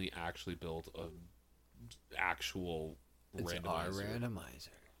finally actually built a actual It's randomizer, our randomizer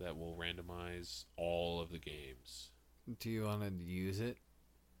that will randomize all of the games. Do you want to use it,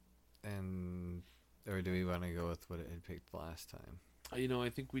 or do we want to go with what it had picked last time? I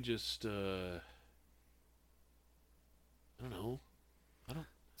think we just. I don't know.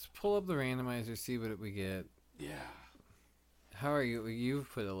 Let's pull up the randomizer, see what we get. Yeah. How are you?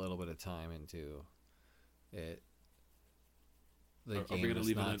 You've put a little bit of time into it. The Are we game gonna is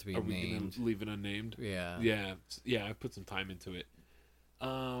leave not it? to be Are we named. gonna leave it unnamed? Yeah. Yeah. I put some time into it.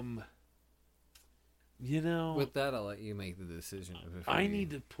 With that, I'll let you make the decision. I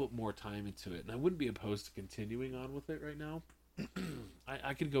need to put more time into it, and I wouldn't be opposed to continuing on with it right now.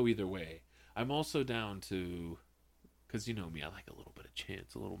 I could go either way. I'm also down to, because you know me, I like a little bit of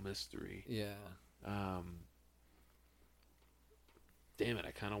chance, a little mystery. Yeah. Damn it!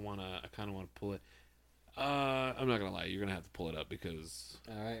 I kind of wanna pull it. I'm not gonna lie. You're gonna have to pull it up because.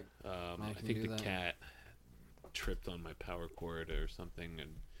 All right. I think the cat tripped on my power cord or something,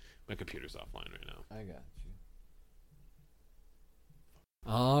 and My computer's offline right now. I got you.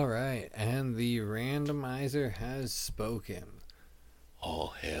 All right, and the randomizer has spoken.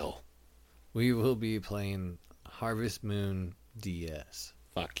 All hail. We will be playing Harvest Moon DS.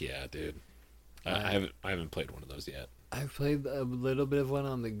 Fuck yeah, dude. I haven't played one of those yet. I've played a little bit of one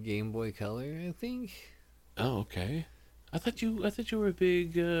on the Game Boy Color, I think. Oh, okay. I thought you were a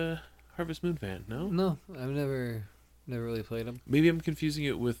big Harvest Moon fan. No, No, I've never really played them. maybe I'm confusing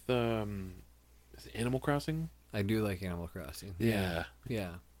it with is it Animal Crossing? I do like Animal Crossing. Yeah.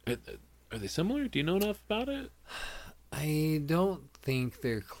 Are they similar? Do you know enough about it? I don't think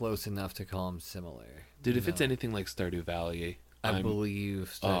they're close enough to call them similar. Dude, if it's No. anything like Stardew Valley, I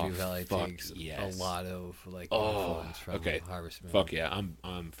believe Stardew Valley fuck takes yes. a lot of like Oh, influence from okay. Harvest Moon. Fuck yeah,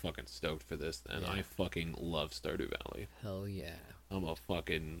 I'm fucking stoked for this. And Yeah. I fucking love Stardew Valley. Hell yeah. I'm a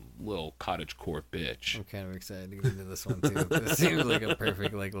fucking little cottagecore bitch. I'm kind of excited to get into this one too. This seems like a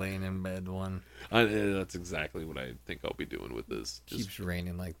perfect like laying in bed one. That's exactly what I think I'll be doing with this. Keeps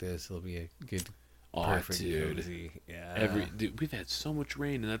raining like this, it'll be a good oh, perfect dude. cozy. Yeah. Dude, we've had so much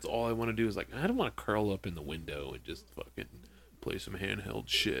rain, and that's all I want to do is like I don't want to curl up in the window and just fucking play some handheld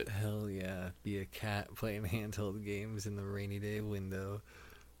shit. Hell yeah. Be a cat playing handheld games in the rainy day window.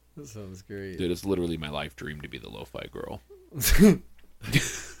 That sounds great. Dude, it's literally my life dream to be the lo-fi girl.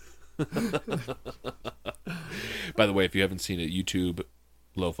 By the way, if you haven't seen it, YouTube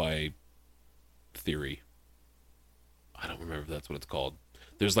lo-fi theory. I don't remember if that's what it's called.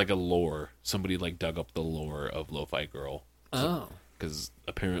 There's like a lore. Somebody like dug up the lore of lo-fi girl. Oh. Because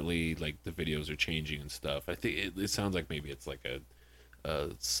apparently, like, the videos are changing and stuff. I think it sounds like maybe it's like a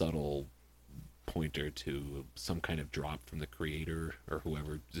subtle pointer to some kind of drop from the creator or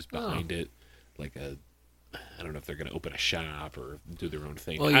whoever just behind it. Like I don't know if they're going to open a shop or do their own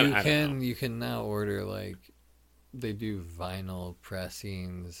thing. Well, I don't know. you can now order like they do vinyl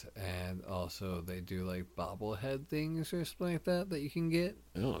pressings and also they do like bobblehead things or something like that you can get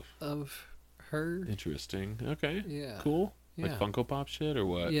Oh, of her. interesting. Okay. Yeah. Cool. Yeah. Like Funko Pop shit or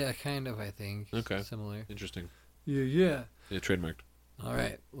what? Yeah, kind of, I think. Okay. Similar. Interesting. Yeah. Yeah, trademarked. All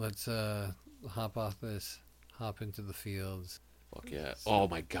right, let's hop off this. Hop into the fields. Fuck yeah. Oh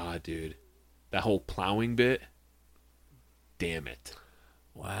my god, dude. That whole plowing bit. Damn it.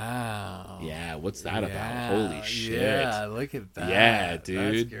 Wow. Yeah, what's that about? Yeah, Holy shit. Yeah, look at that. Yeah,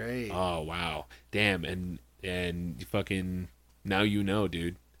 dude. That's great. Oh wow. Damn, and you fucking now you know,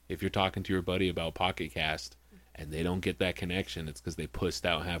 dude. If you're talking to your buddy about Pocket Cast and they don't get that connection, it's because they pussed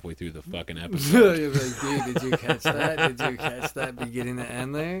out halfway through the fucking episode. You're like, dude, did you catch that? Did you catch that beginning to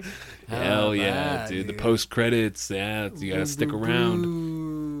end there? Hell yeah, dude. The post credits, yeah, you gotta stick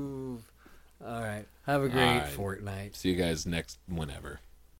around. All right. Have a great All right. fortnight. See you guys next whenever.